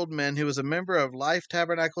 78-year-old man who was a member of Life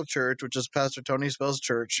Tabernacle Church, which is Pastor Tony Spell's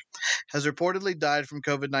church, has reportedly died from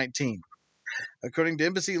COVID-19. According to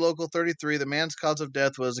Embassy Local 33, the man's cause of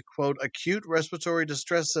death was, quote, acute respiratory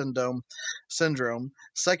distress syndrome,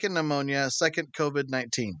 second pneumonia, second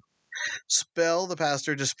COVID-19. Spell, the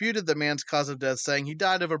pastor, disputed the man's cause of death, saying he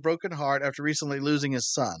died of a broken heart after recently losing his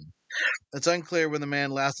son. It's unclear when the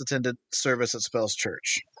man last attended service at Spell's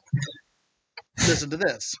church. Listen to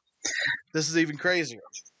this. This is even crazier.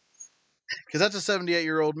 Because that's a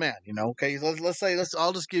 78-year-old man, okay?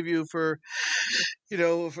 I'll just give you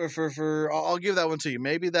I'll give that one to you.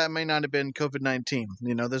 Maybe that may not have been COVID-19.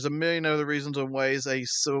 There's a million other reasons and ways a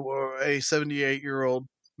 78-year-old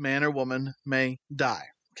man or woman may die.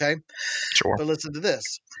 Okay? Sure. But listen to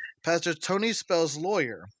this. Pastor Tony Spell's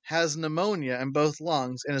lawyer has pneumonia in both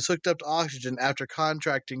lungs and is hooked up to oxygen after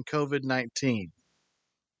contracting COVID-19.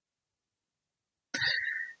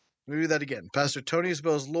 Let me do that again. Pastor Tony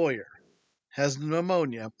Spell's lawyer has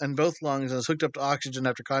pneumonia in both lungs and is hooked up to oxygen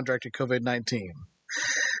after contracting COVID-19.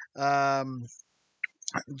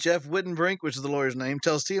 Jeff Wittenbrink, which is the lawyer's name,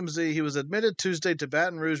 tells TMZ he was admitted Tuesday to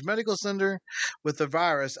Baton Rouge Medical Center with the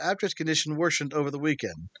virus after his condition worsened over the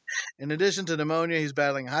weekend. In addition to pneumonia, he's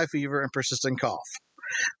battling high fever and persistent cough.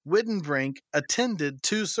 Wittenbrink attended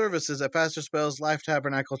 2 services at Pastor Spell's Life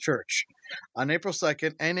Tabernacle Church on April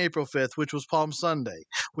 2nd and April 5th, which was Palm Sunday,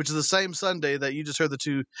 which is the same Sunday that you just heard the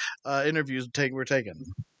 2 interviews were taken.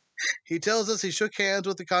 He tells us he shook hands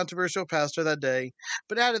with the controversial pastor that day,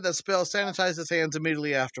 but added that Spell sanitized his hands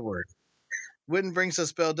immediately afterward. Wittenbrink says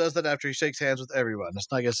Spell does that after he shakes hands with everyone.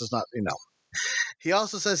 I guess it's not, He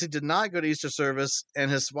also says he did not go to Easter service,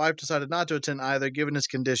 and his wife decided not to attend either, given his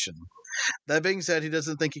condition. That being said, he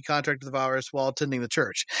doesn't think he contracted the virus while attending the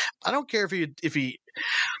church. I don't care if he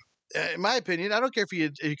in my opinion, I don't care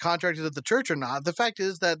if he contracted at the church or not. The fact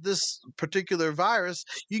is that this particular virus,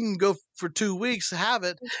 you can go for 2 weeks, have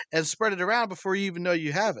it, and spread it around before you even know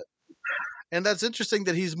you have it. And that's interesting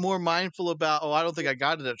that he's more mindful about, I don't think I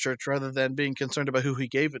got it at church, rather than being concerned about who he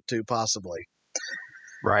gave it to, possibly.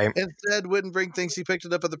 Right. Instead, Wittenbrink thinks he picked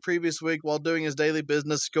it up at the previous week while doing his daily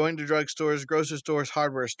business, going to drugstores, grocery stores,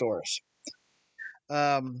 hardware stores.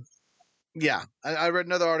 Yeah, I read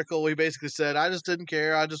another article where he basically said, I just didn't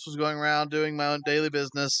care. I just was going around doing my own daily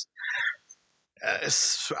business.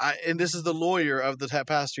 And this is the lawyer of the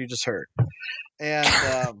pastor you just heard. And,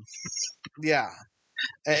 yeah.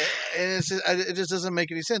 And it just doesn't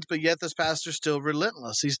make any sense. But yet this pastor's still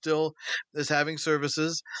relentless. He still is having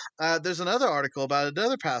services. There's another article about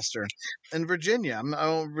another pastor in Virginia. I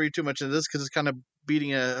won't read too much into this because it's kind of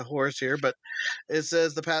beating a horse here. But it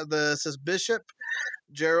says it says Bishop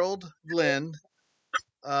Gerald Glenn,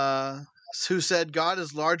 who said God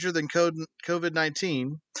is larger than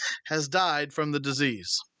COVID-19, has died from the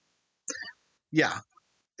disease. Yeah.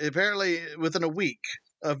 Apparently, within a week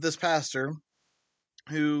of this pastor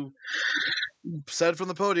who said from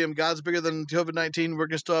the podium, God's bigger than COVID-19, we're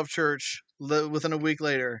going to still have church, within a week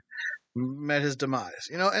later, met his demise.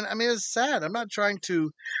 And I mean, it's sad. I'm not trying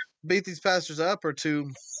to beat these pastors up or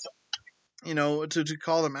to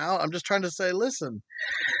call them out. I'm just trying to say, listen,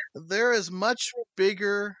 there is much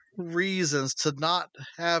bigger reasons to not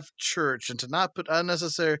have church and to not put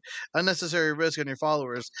unnecessary risk on your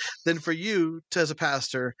followers than for you as a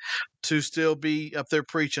pastor to still be up there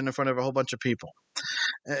preaching in front of a whole bunch of people.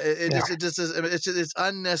 It's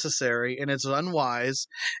unnecessary and it's unwise.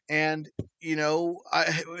 And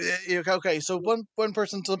okay, so one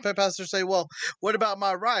person, some pastors say, well, what about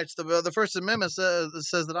my rights? The First Amendment says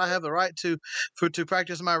that I have the right to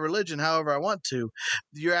practice my religion however I want to.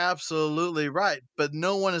 You're absolutely right, but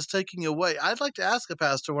no one is taking away. I'd like to ask a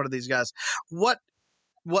pastor, one of these guys, what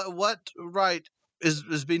right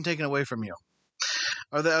is being taken away from you?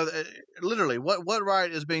 Literally, what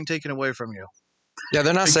right is being taken away from you? Yeah,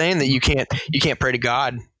 they're not saying that you can't pray to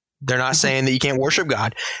God. They're not saying that you can't worship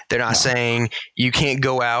God. They're not saying you can't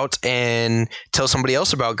go out and tell somebody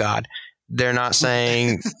else about God. They're not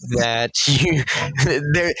saying that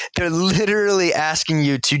they're literally asking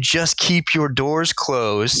you to just keep your doors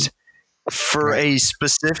closed for a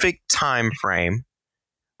specific time frame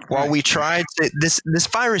while we try to this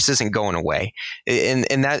virus isn't going away.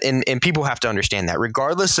 And people have to understand that,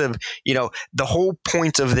 regardless of, the whole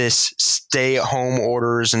point of this stay at home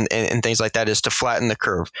orders and things like that is to flatten the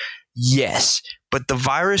curve. Yes, but the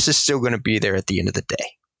virus is still going to be there at the end of the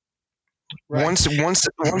day. Right.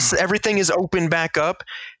 Once everything is open back up,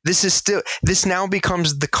 this now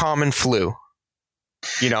becomes the common flu.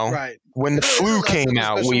 When the flu came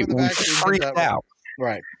out, we freaked out.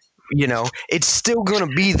 Right. It's still going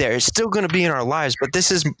to be there. It's still going to be in our lives, but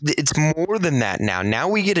it's more than that now. Now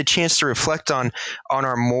we get a chance to reflect on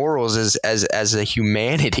our morals as a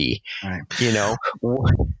humanity. Right.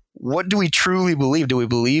 What do we truly believe? Do we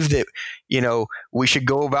believe that, we should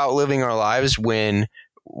go about living our lives when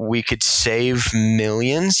we could save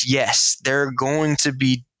millions? Yes, there are going to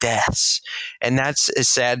be deaths, and that's a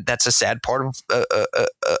sad part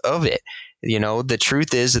of it. The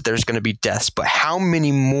truth is that there's going to be deaths, but how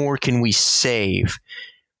many more can we save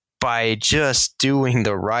by just doing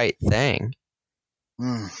the right thing?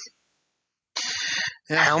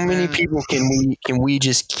 Yeah, how many people can we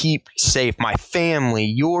just keep safe? My family,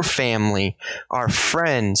 your family, our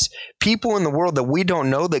friends, people in the world that we don't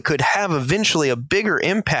know that could have eventually a bigger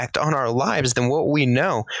impact on our lives than what we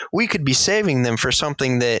know. We could be saving them for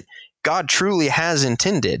something that God truly has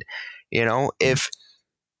intended.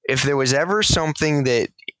 If there was ever something that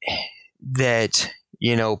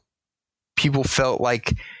people felt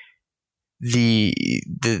like the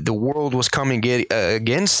world was coming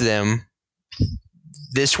against them,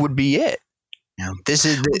 this would be it. Yeah. This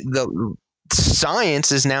is the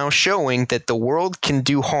science is now showing that the world can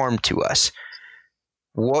do harm to us.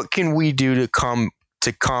 What can we do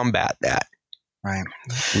to combat that? Right.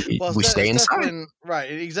 We stay inside.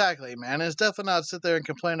 Right. Exactly, man. It's definitely not sit there and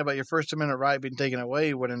complain about your First Amendment right being taken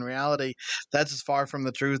away when in reality that's as far from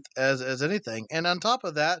the truth as anything. And on top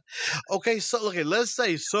of that, let's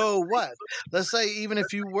say, so what? Let's say even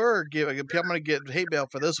if you were I'm going to get hate mail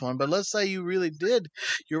for this one, but let's say you really did,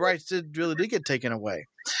 your rights really did get taken away.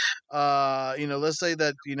 Let's say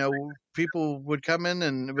that, people would come in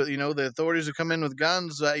and, the authorities would come in with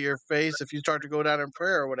guns at your face if you start to go down in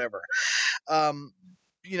prayer or whatever.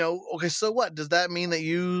 So what? Does that mean that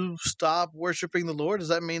you stop worshiping the Lord? Does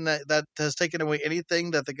that mean that has taken away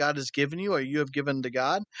anything that the God has given you or you have given to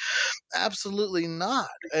God? Absolutely not.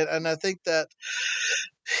 And I think that,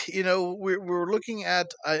 we're looking at,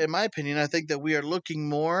 in my opinion, I think that we are looking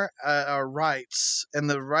more at our rights and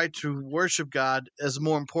the right to worship God as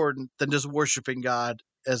more important than just worshiping God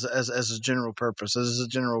as a general purpose, as a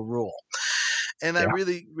general rule. And that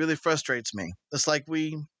really, really frustrates me. It's like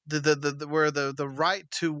where the right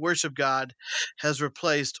to worship God has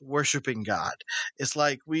replaced worshiping God. It's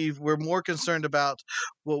like we're more concerned about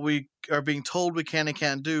what we are being told we can and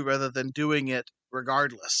can't do rather than doing it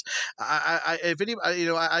regardless.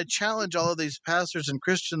 I challenge all of these pastors and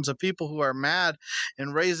Christians and people who are mad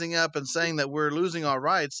and raising up and saying that we're losing our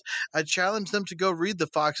rights. I challenge them to go read the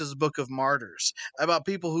Fox's Book of Martyrs about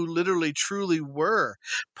people who literally truly were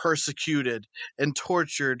persecuted and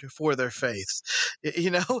tortured for their faith.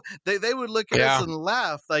 They would look at us and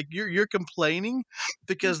laugh like you're complaining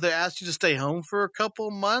because they asked you to stay home for a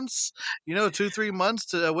couple months, 2-3 months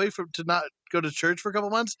to not go to church for a couple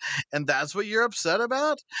months, and that's what you're upset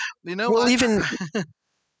about? Well, even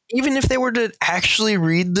if they were to actually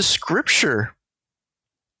read the scripture,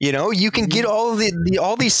 you can get all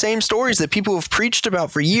these same stories that people have preached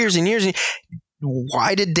about for years and years.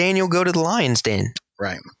 why did Daniel go to the lion's den?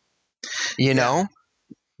 Right. You know,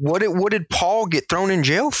 what did Paul get thrown in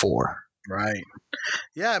jail for? Right.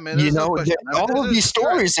 Yeah, man. You know, all of these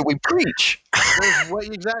stories that we preach.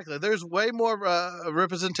 There's way more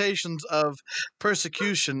representations of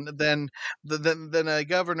persecution than a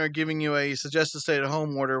governor giving you a suggested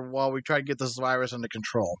stay-at-home order while we try to get this virus under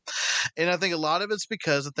control. And I think a lot of it's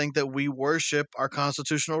because I think that we worship our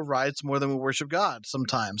constitutional rights more than we worship God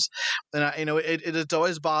sometimes. And it has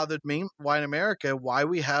always bothered me why in America, why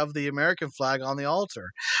we have the American flag on the altar.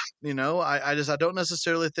 You know, I don't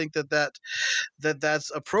necessarily think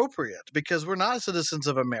that's appropriate, because we're not citizens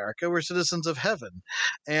of America. We're citizens of heaven.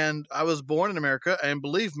 And I was born in America, and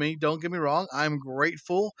believe me, don't get me wrong, I'm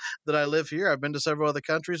grateful that I live here. I've been to several other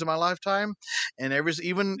countries in my lifetime, and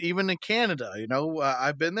even in Canada, you know,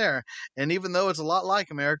 I've been there. And even though it's a lot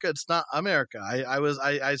like America, it's not America.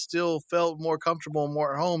 I still felt more comfortable and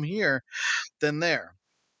more at home here than there.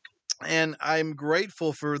 And I'm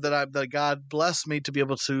grateful for that God blessed me to be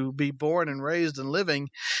able to be born and raised and living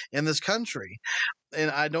in this country. And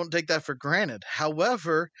I don't take that for granted.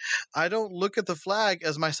 However, I don't look at the flag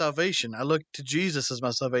as my salvation. I look to Jesus as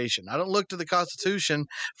my salvation. I don't look to the Constitution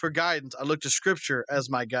for guidance. I look to Scripture as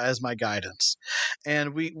my guidance.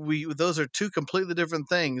 And we those are two completely different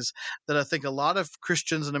things that I think a lot of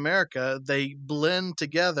Christians in America, they blend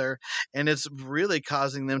together, and it's really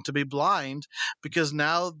causing them to be blind, because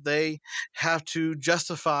now they have to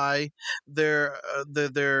justify their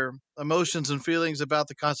emotions and feelings about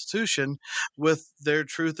the Constitution with their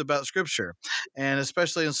truth about Scripture. And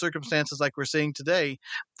especially in circumstances like we're seeing today,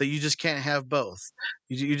 that you just can't have both.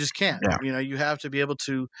 You just can't. Yeah. You know, you have to be able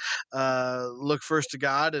to look first to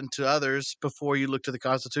God and to others before you look to the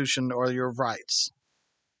Constitution or your rights.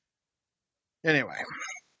 Anyway.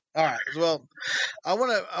 All right. Well, I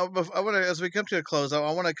want to, as we come to a close, I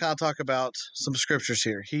want to kind of talk about some scriptures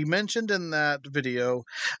here. He mentioned in that video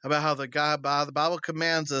about how the Bible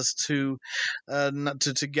commands us to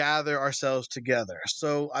gather ourselves together.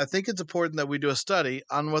 So I think it's important that we do a study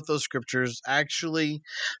on what those scriptures actually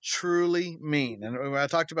truly mean. And I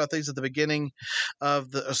talked about these at the beginning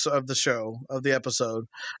of the episode.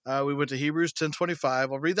 We went to Hebrews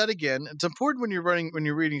 10:25. I'll read that again. It's important when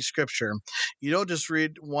you're reading scripture, you don't just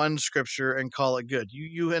read one scripture and call it good.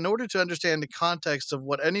 You in order to understand the context of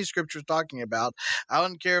what any scripture is talking about, I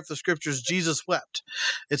don't care if the scripture is Jesus wept.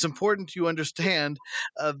 It's important you understand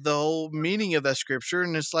the whole meaning of that scripture.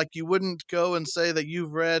 And it's like you wouldn't go and say that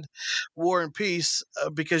you've read War and Peace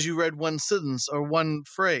because you read one sentence or one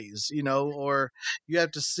phrase, you know, or you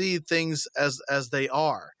have to see things as they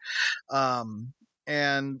are,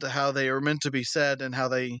 and how they are meant to be said and how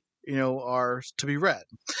they, you know, are to be read.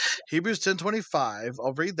 Hebrews 10:25,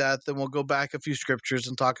 I'll read that, then we'll go back a few scriptures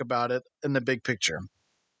and talk about it in the big picture.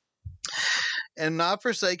 And not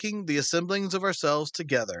forsaking the assemblings of ourselves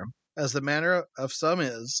together, as the manner of some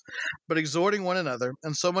is, but exhorting one another,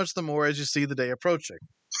 and so much the more as you see the day approaching.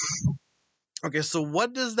 Okay, so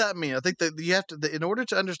what does that mean? I think that you have to, in order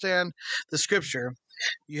to understand the scripture,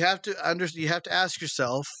 you have to ask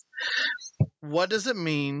yourself, what does it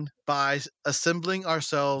mean by assembling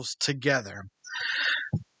ourselves together?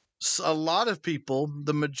 So a lot of people,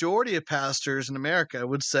 the majority of pastors in America,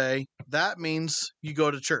 would say that means you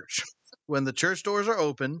go to church. When the church doors are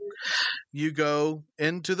open, you go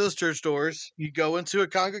into those church doors, you go into a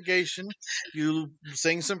congregation, you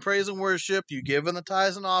sing some praise and worship, you give in the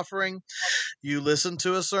tithes and offering, you listen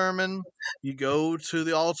to a sermon, you go to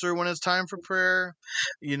the altar when it's time for prayer,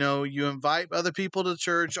 you know, you invite other people to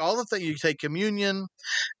church, all the things, you take communion,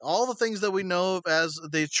 all the things that we know of as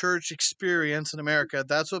the church experience in America.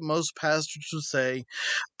 That's what most pastors would say.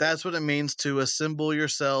 That's what it means to assemble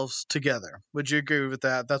yourselves together. Would you agree with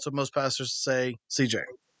that? That's what most pastors say, CJ.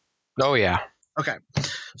 Oh yeah. Okay.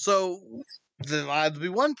 So that'd be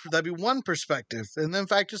one perspective, and in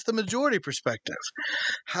fact, it's the majority perspective.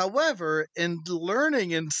 However, in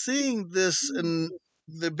learning and seeing this in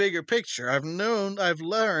the bigger picture, I've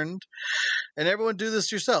learned, and everyone do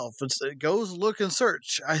this yourself. It goes look and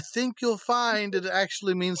search. I think you'll find it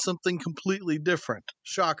actually means something completely different.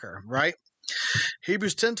 Shocker, right?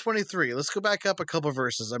 Hebrews 10:23. Let's go back up a couple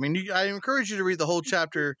verses. I mean, I encourage you to read the whole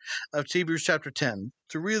chapter of Hebrews chapter 10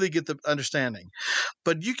 to really get the understanding.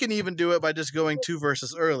 But you can even do it by just going 2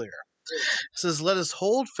 verses earlier. It says, let us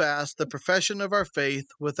hold fast the profession of our faith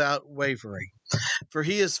without wavering, for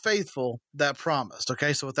he is faithful that promised.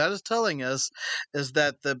 Okay, so what that is telling us is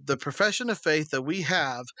that the profession of faith that we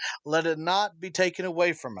have, let it not be taken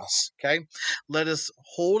away from us. Okay, let us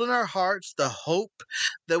hold in our hearts the hope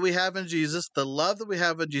that we have in Jesus, the love that we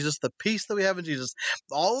have in Jesus, the peace that we have in Jesus,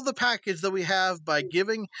 all of the package that we have by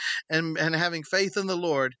giving and having faith in the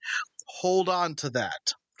Lord. Hold on to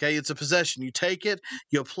that. Okay, it's a possession. You take it,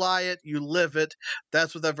 you apply it, you live it.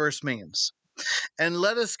 That's what that verse means. And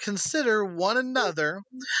let us consider one another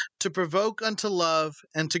to provoke unto love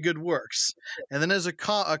and to good works. And then there's a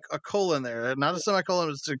colon there, not a semicolon,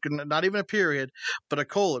 it's not even a period, but a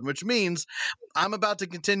colon, which means I'm about to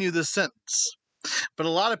continue this sentence. But a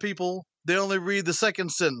lot of people, they only read the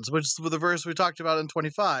second sentence, which is the verse we talked about in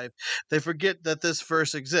 25. They forget that this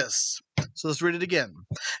verse exists. So let's read it again.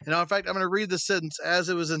 And in fact, I'm going to read the sentence as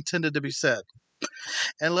it was intended to be said.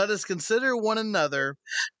 And let us consider one another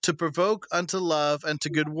to provoke unto love and to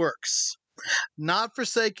good works, not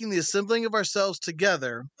forsaking the assembling of ourselves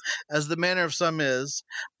together, as the manner of some is,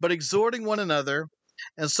 but exhorting one another,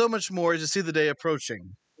 and so much more as you see the day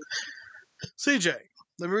approaching. CJ,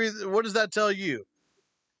 let me read, what does that tell you?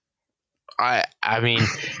 I mean,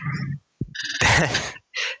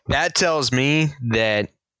 that tells me that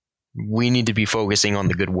we need to be focusing on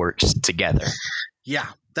the good works together. Yeah,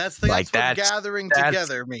 that's what gathering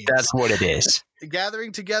together means. That's what it is.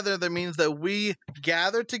 Gathering together, that means that we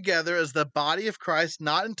gather together as the body of Christ,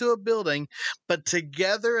 not into a building, but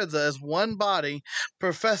together as one body,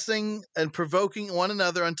 professing and provoking one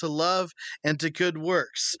another unto love and to good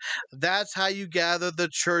works. That's how you gather the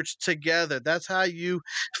church together. That's how you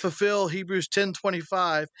fulfill Hebrews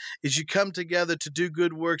 10:25, is you come together to do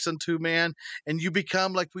good works unto man, and you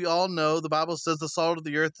become, like we all know, the Bible says, the salt of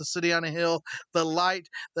the earth, the city on a hill, the light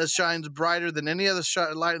that shines brighter than any other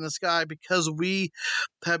light in the sky, because we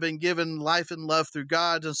have been given life and love through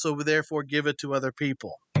God, and so we therefore give it to other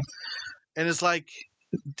people. And it's like,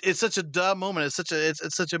 it's such a dumb moment.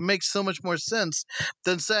 It makes so much more sense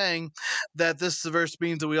than saying that this verse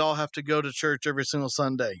means that we all have to go to church every single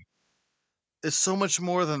Sunday. It's so much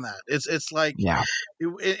more than that. It's like, yeah.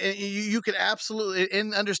 You can absolutely,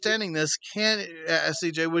 in understanding this,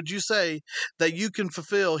 CJ, would you say that you can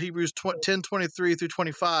fulfill Hebrews 10:23 through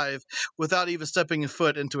 25 without even stepping a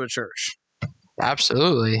foot into a church?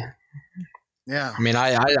 Absolutely. Yeah. I mean,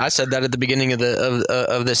 I said that at the beginning of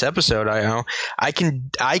this episode. I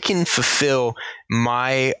can fulfill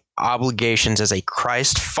my obligations as a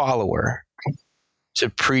Christ follower to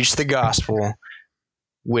preach the gospel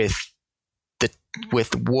with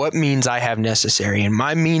what means I have necessary, and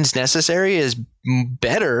my means necessary is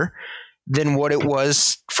better than what it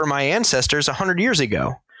was for my ancestors 100 years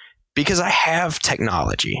ago, because I have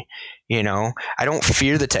technology. I don't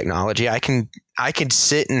fear the technology. I can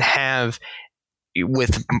sit and have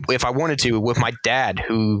if I wanted to, with my dad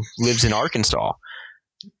who lives in Arkansas,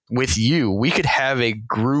 with you, we could have a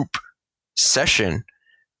group session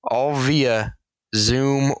all via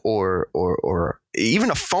Zoom or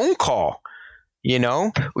even a phone call. You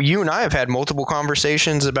and I have had multiple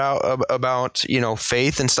conversations about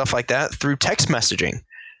faith and stuff like that through text messaging.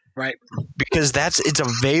 Right. Because it's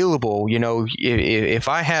available, if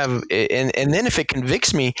I have, and then if it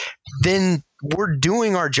convicts me, then we're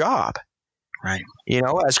doing our job. Right.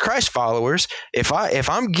 As Christ followers, if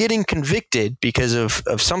I'm getting convicted because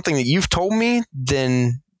of something that you've told me,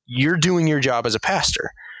 then you're doing your job as a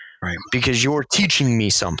pastor. Right. Because you're teaching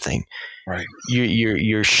me something. Right.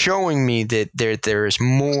 You're showing me that there is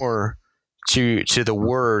more to the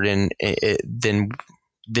word and than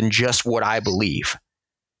just what I believe.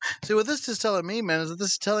 See, what this is telling me, man, is that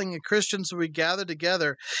this is telling Christians that we gather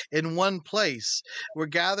together in one place. We're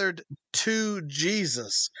gathered to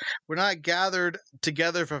Jesus. We're not gathered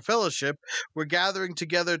together for fellowship. We're gathering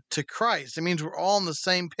together to Christ. It means we're all on the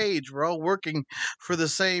same page. We're all working for the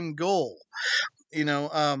same goal.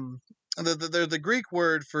 The Greek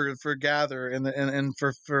word for gather and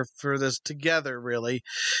for this together really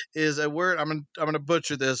is a word. I'm gonna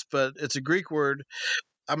butcher this, but it's a Greek word.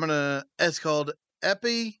 It's called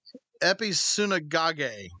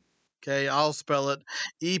episunagage. Okay, I'll spell it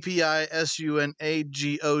EPISUNAGOGE.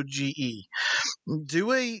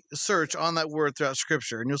 do a search on that word throughout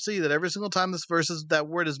Scripture, and you'll see that every single time that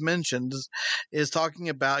word is mentioned is talking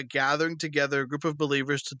about gathering together a group of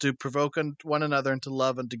believers to provoke one another into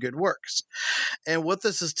love and to good works. And what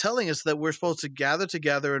this is telling us that we're supposed to gather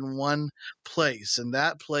together in one place, and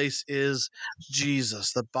that place is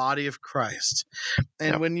Jesus, the body of Christ.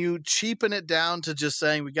 And when you cheapen it down to just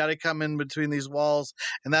saying we got to come in between these walls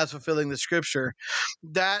and that's fulfilling the Scripture,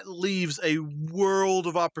 that leaves a world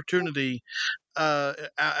of opportunity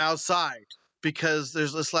outside, because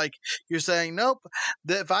there's this, like you're saying, nope,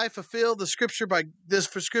 that if I fulfill the Scripture by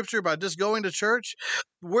just going to church,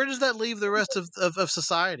 where does that leave the rest of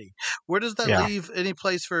society? Where does that leave any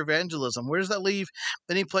place for evangelism? Where does that leave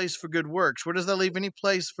any place for good works? Where does that leave any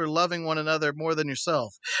place for loving one another more than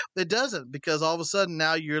yourself? It doesn't, because all of a sudden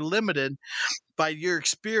now you're limited by your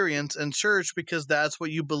experience in church, because that's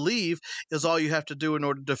what you believe is all you have to do in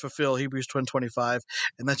order to fulfill Hebrews 10:25,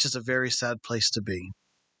 and that's just a very sad place to be.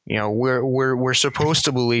 You know, we're supposed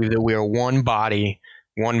to believe that we are one body,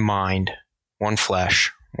 one mind, one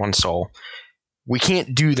flesh, one soul. We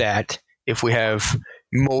can't do that if we have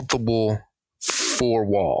multiple four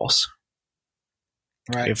walls.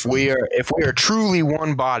 Right. If we are truly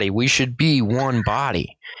one body, we should be one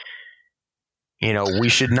body. You know, we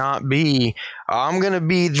should not be, I'm going to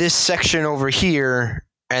be this section over here,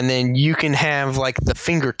 and then you can have like the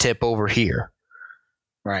fingertip over here.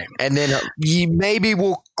 Right. And then maybe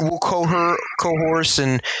we'll coerce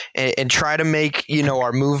and try to make, you know,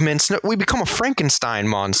 our movements. We become a Frankenstein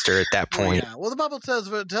monster at that point. Well, the Bible tells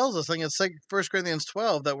us, I think it's like 1 Corinthians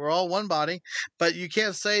 12, that we're all one body, but you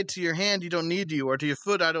can't say to your hand, you don't need you, or to your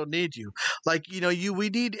foot, I don't need you. Like, you know, we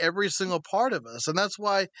need every single part of us. And that's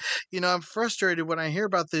why, you know, I'm frustrated when I hear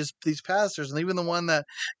about these pastors, and even the one that,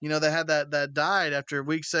 you know, that died after a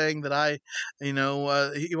week saying that I'll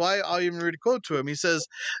even read a quote to him. He says,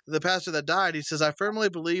 the pastor that died, he says, I firmly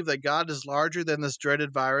believe that God is larger than this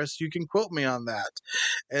dreaded virus. You can quote me on that.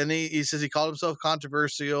 And he says he called himself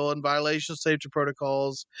controversial and violation of safety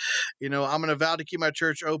protocols. You know, I'm going to vow to keep my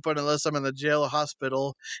church open unless I'm in the jail or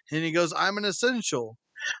hospital. And he goes, I'm an essential.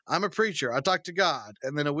 I'm a preacher. I talk to God.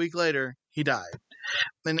 And then a week later, he died.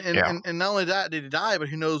 And not only that did he die, but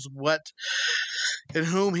who knows what and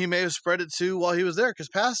whom he may have spread it to while he was there. Because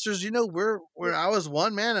pastors, you know, I was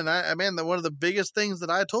one man, and one of the biggest things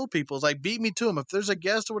that I told people is like, beat me to them. If there's a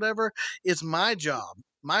guest or whatever, it's my job.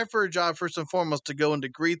 My first job, first and foremost, to go and to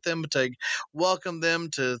greet them, to welcome them,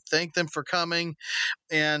 to thank them for coming.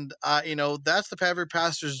 And, you know, that's the every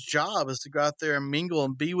pastor's job, is to go out there and mingle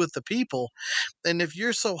and be with the people. And if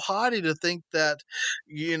you're so haughty to think that,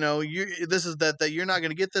 you know, that you're not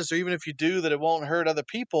going to get this, or even if you do, that it won't hurt other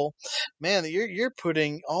people, man, you're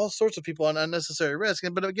putting all sorts of people on unnecessary risk.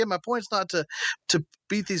 But again, my point's not to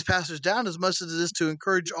beat these pastors down as much as it is to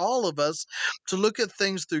encourage all of us to look at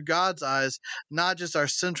things through God's eyes, not just our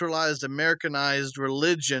centralized, Americanized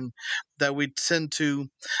religion that we tend to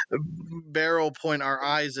barrel point our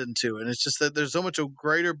eyes into. And it's just that there's so much a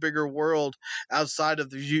greater, bigger world outside of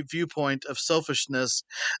the viewpoint of selfishness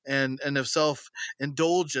and of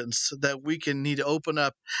self-indulgence that we need to open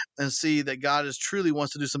up and see that God truly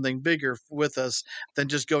wants to do something bigger with us than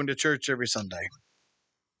just going to church every Sunday.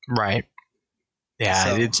 Right. Yeah.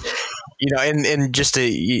 So, it's, you know, and just to,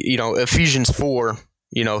 you know, Ephesians 4,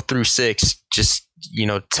 you know, through 6, just, you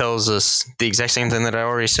know, tells us the exact same thing that I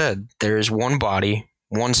already said. There is one body,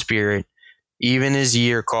 one spirit, even as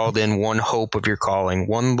ye are called in one hope of your calling,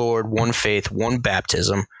 one Lord, one faith, one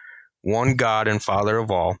baptism, one God and Father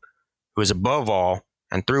of all, who is above all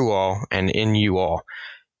and through all and in you all.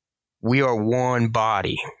 We are one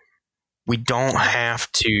body. We don't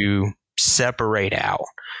have to separate out.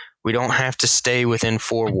 We don't have to stay within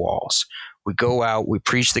four walls. We go out, we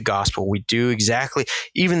preach the gospel, we do exactly,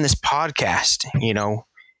 even this podcast, you know,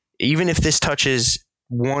 even if this touches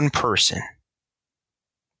one person,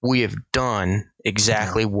 we have done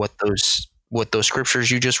exactly what those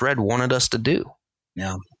scriptures you just read wanted us to do.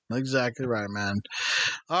 Yeah, exactly right, man.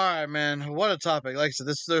 All right, man. What a topic. Like I said,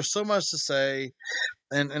 there's so much to say.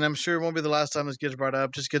 And I'm sure it won't be the last time this gets brought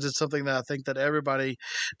up, just because it's something that I think that everybody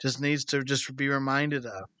just needs to just be reminded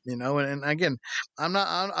of, you know. And again,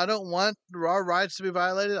 I don't want our rights to be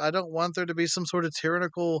violated. I don't want there to be some sort of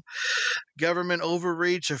tyrannical government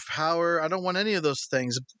overreach of power. I don't want any of those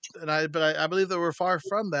things. But I believe that we're far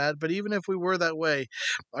from that. But even if we were that way,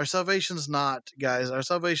 our salvation's not, guys. Our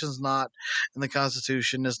salvation's not in the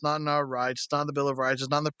Constitution. It's not in our rights. It's not in the Bill of Rights.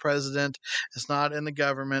 It's not in the president. It's not in the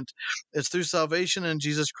government. It's through salvation in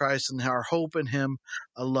Jesus Christ and our hope in Him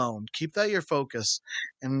alone. Keep that your focus,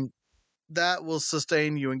 and that will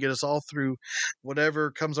sustain you and get us all through whatever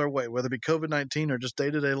comes our way, whether it be COVID-19 or just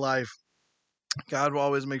day-to-day life. God will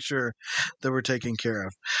always make sure that we're taken care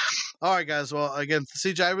of. All right, guys. Well, again,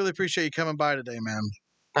 CJ, I really appreciate you coming by today, man.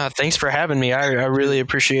 Thanks for having me. I really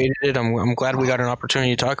appreciated it. I'm glad we got an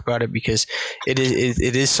opportunity to talk about it, because it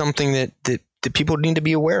is something that people need to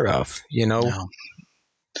be aware of.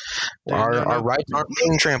 Our rights aren't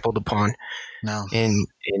being trampled upon. No. And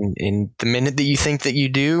the minute that you think that you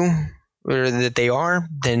do, or that they are,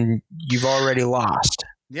 then you've already lost.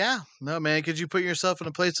 Yeah, no, man, because you put yourself in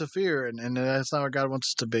a place of fear, and that's not where God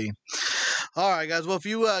wants us to be. All right, guys. Well, if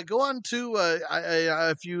you go on to,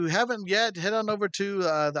 if you haven't yet, head on over to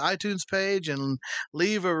the iTunes page and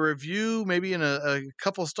leave a review, maybe in a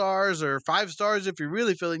couple stars or 5 stars if you're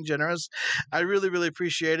really feeling generous. I really, really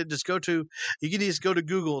appreciate it. You can just go to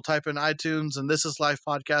Google, type in iTunes, and This Is Life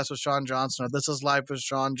Podcast with Sean Johnson, or This Is Life with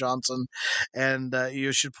Sean Johnson, and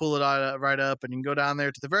you should pull it right up, and you can go down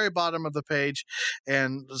there to the very bottom of the page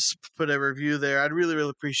and put a review there. I'd really,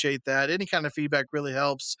 really appreciate that. Any kind of feedback really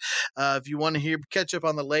helps. If you want to catch up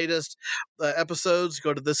on the latest episodes,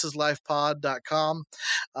 go to thisislifepod.com.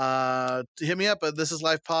 Hit me up at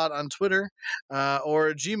thisislifepod on Twitter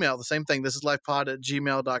or Gmail. The same thing,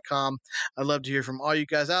 thisislifepod@gmail.com. I'd love to hear from all you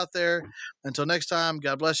guys out there. Until next time,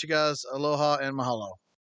 God bless you guys. Aloha and mahalo.